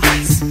 Ice,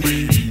 ice,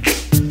 baby.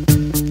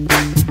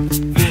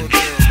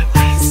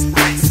 Ice,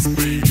 ice,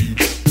 baby.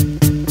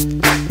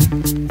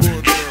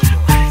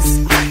 Ice,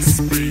 ice,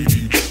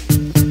 baby.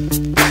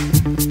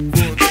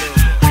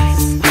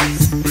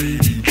 Ice,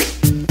 baby.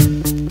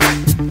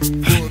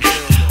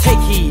 Take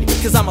heed,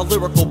 cause I'm a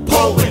lyrical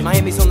poet.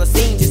 Miami's on the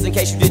scene, just in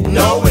case you didn't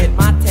know it.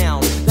 My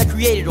town, that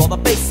created all the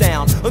bass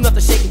sound. Enough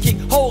to shake and kick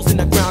holes in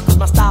the ground, cause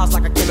my style's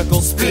like a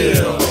chemical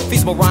spill.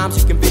 Feasible rhymes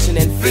you can vision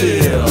and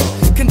feel.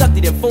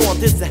 Conducted and formed,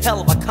 this is a hell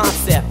of a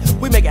concept.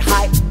 We make it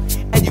hype,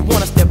 and you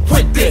want us to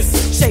print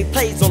this. Shape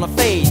plays on a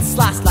fade,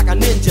 slice like a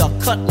ninja,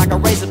 cut like a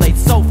razor blade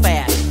so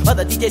fast.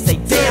 Other DJs say,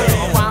 damn,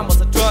 if a rhyme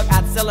was a drug,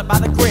 I'd sell it by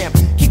the gram.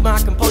 Keep my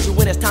composure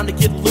when it's time to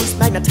get loose.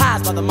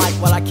 Magnetized by the mic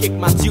while I kick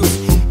my juice.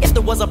 If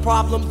there was a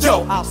problem,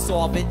 yo, I'll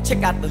solve it.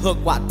 Check out the hook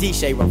while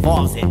DJ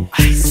revolves it.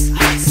 Ice,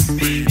 ice,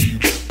 baby.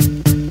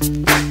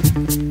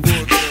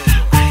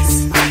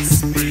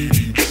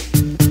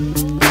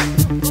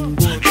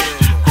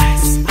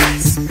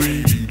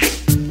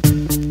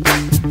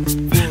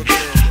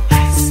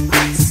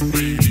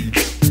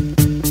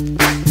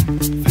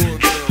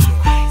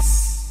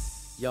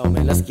 Yo,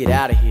 man, let's get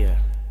out of here.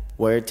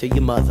 Word to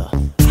your mother.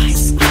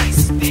 Ice,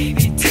 ice,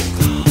 baby,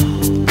 tickle.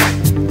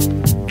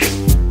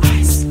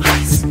 Ice,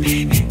 ice,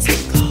 baby,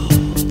 tickle.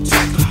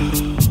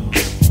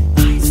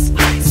 Ice,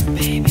 ice,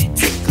 baby,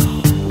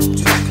 tickle.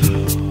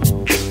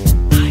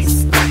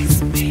 Ice,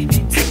 ice,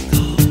 baby,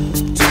 tickle.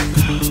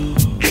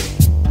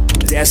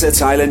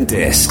 Desert Island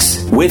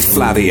Discs with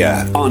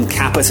Flavia on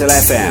Capital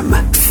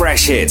FM.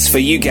 Fresh hits for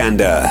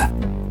Uganda.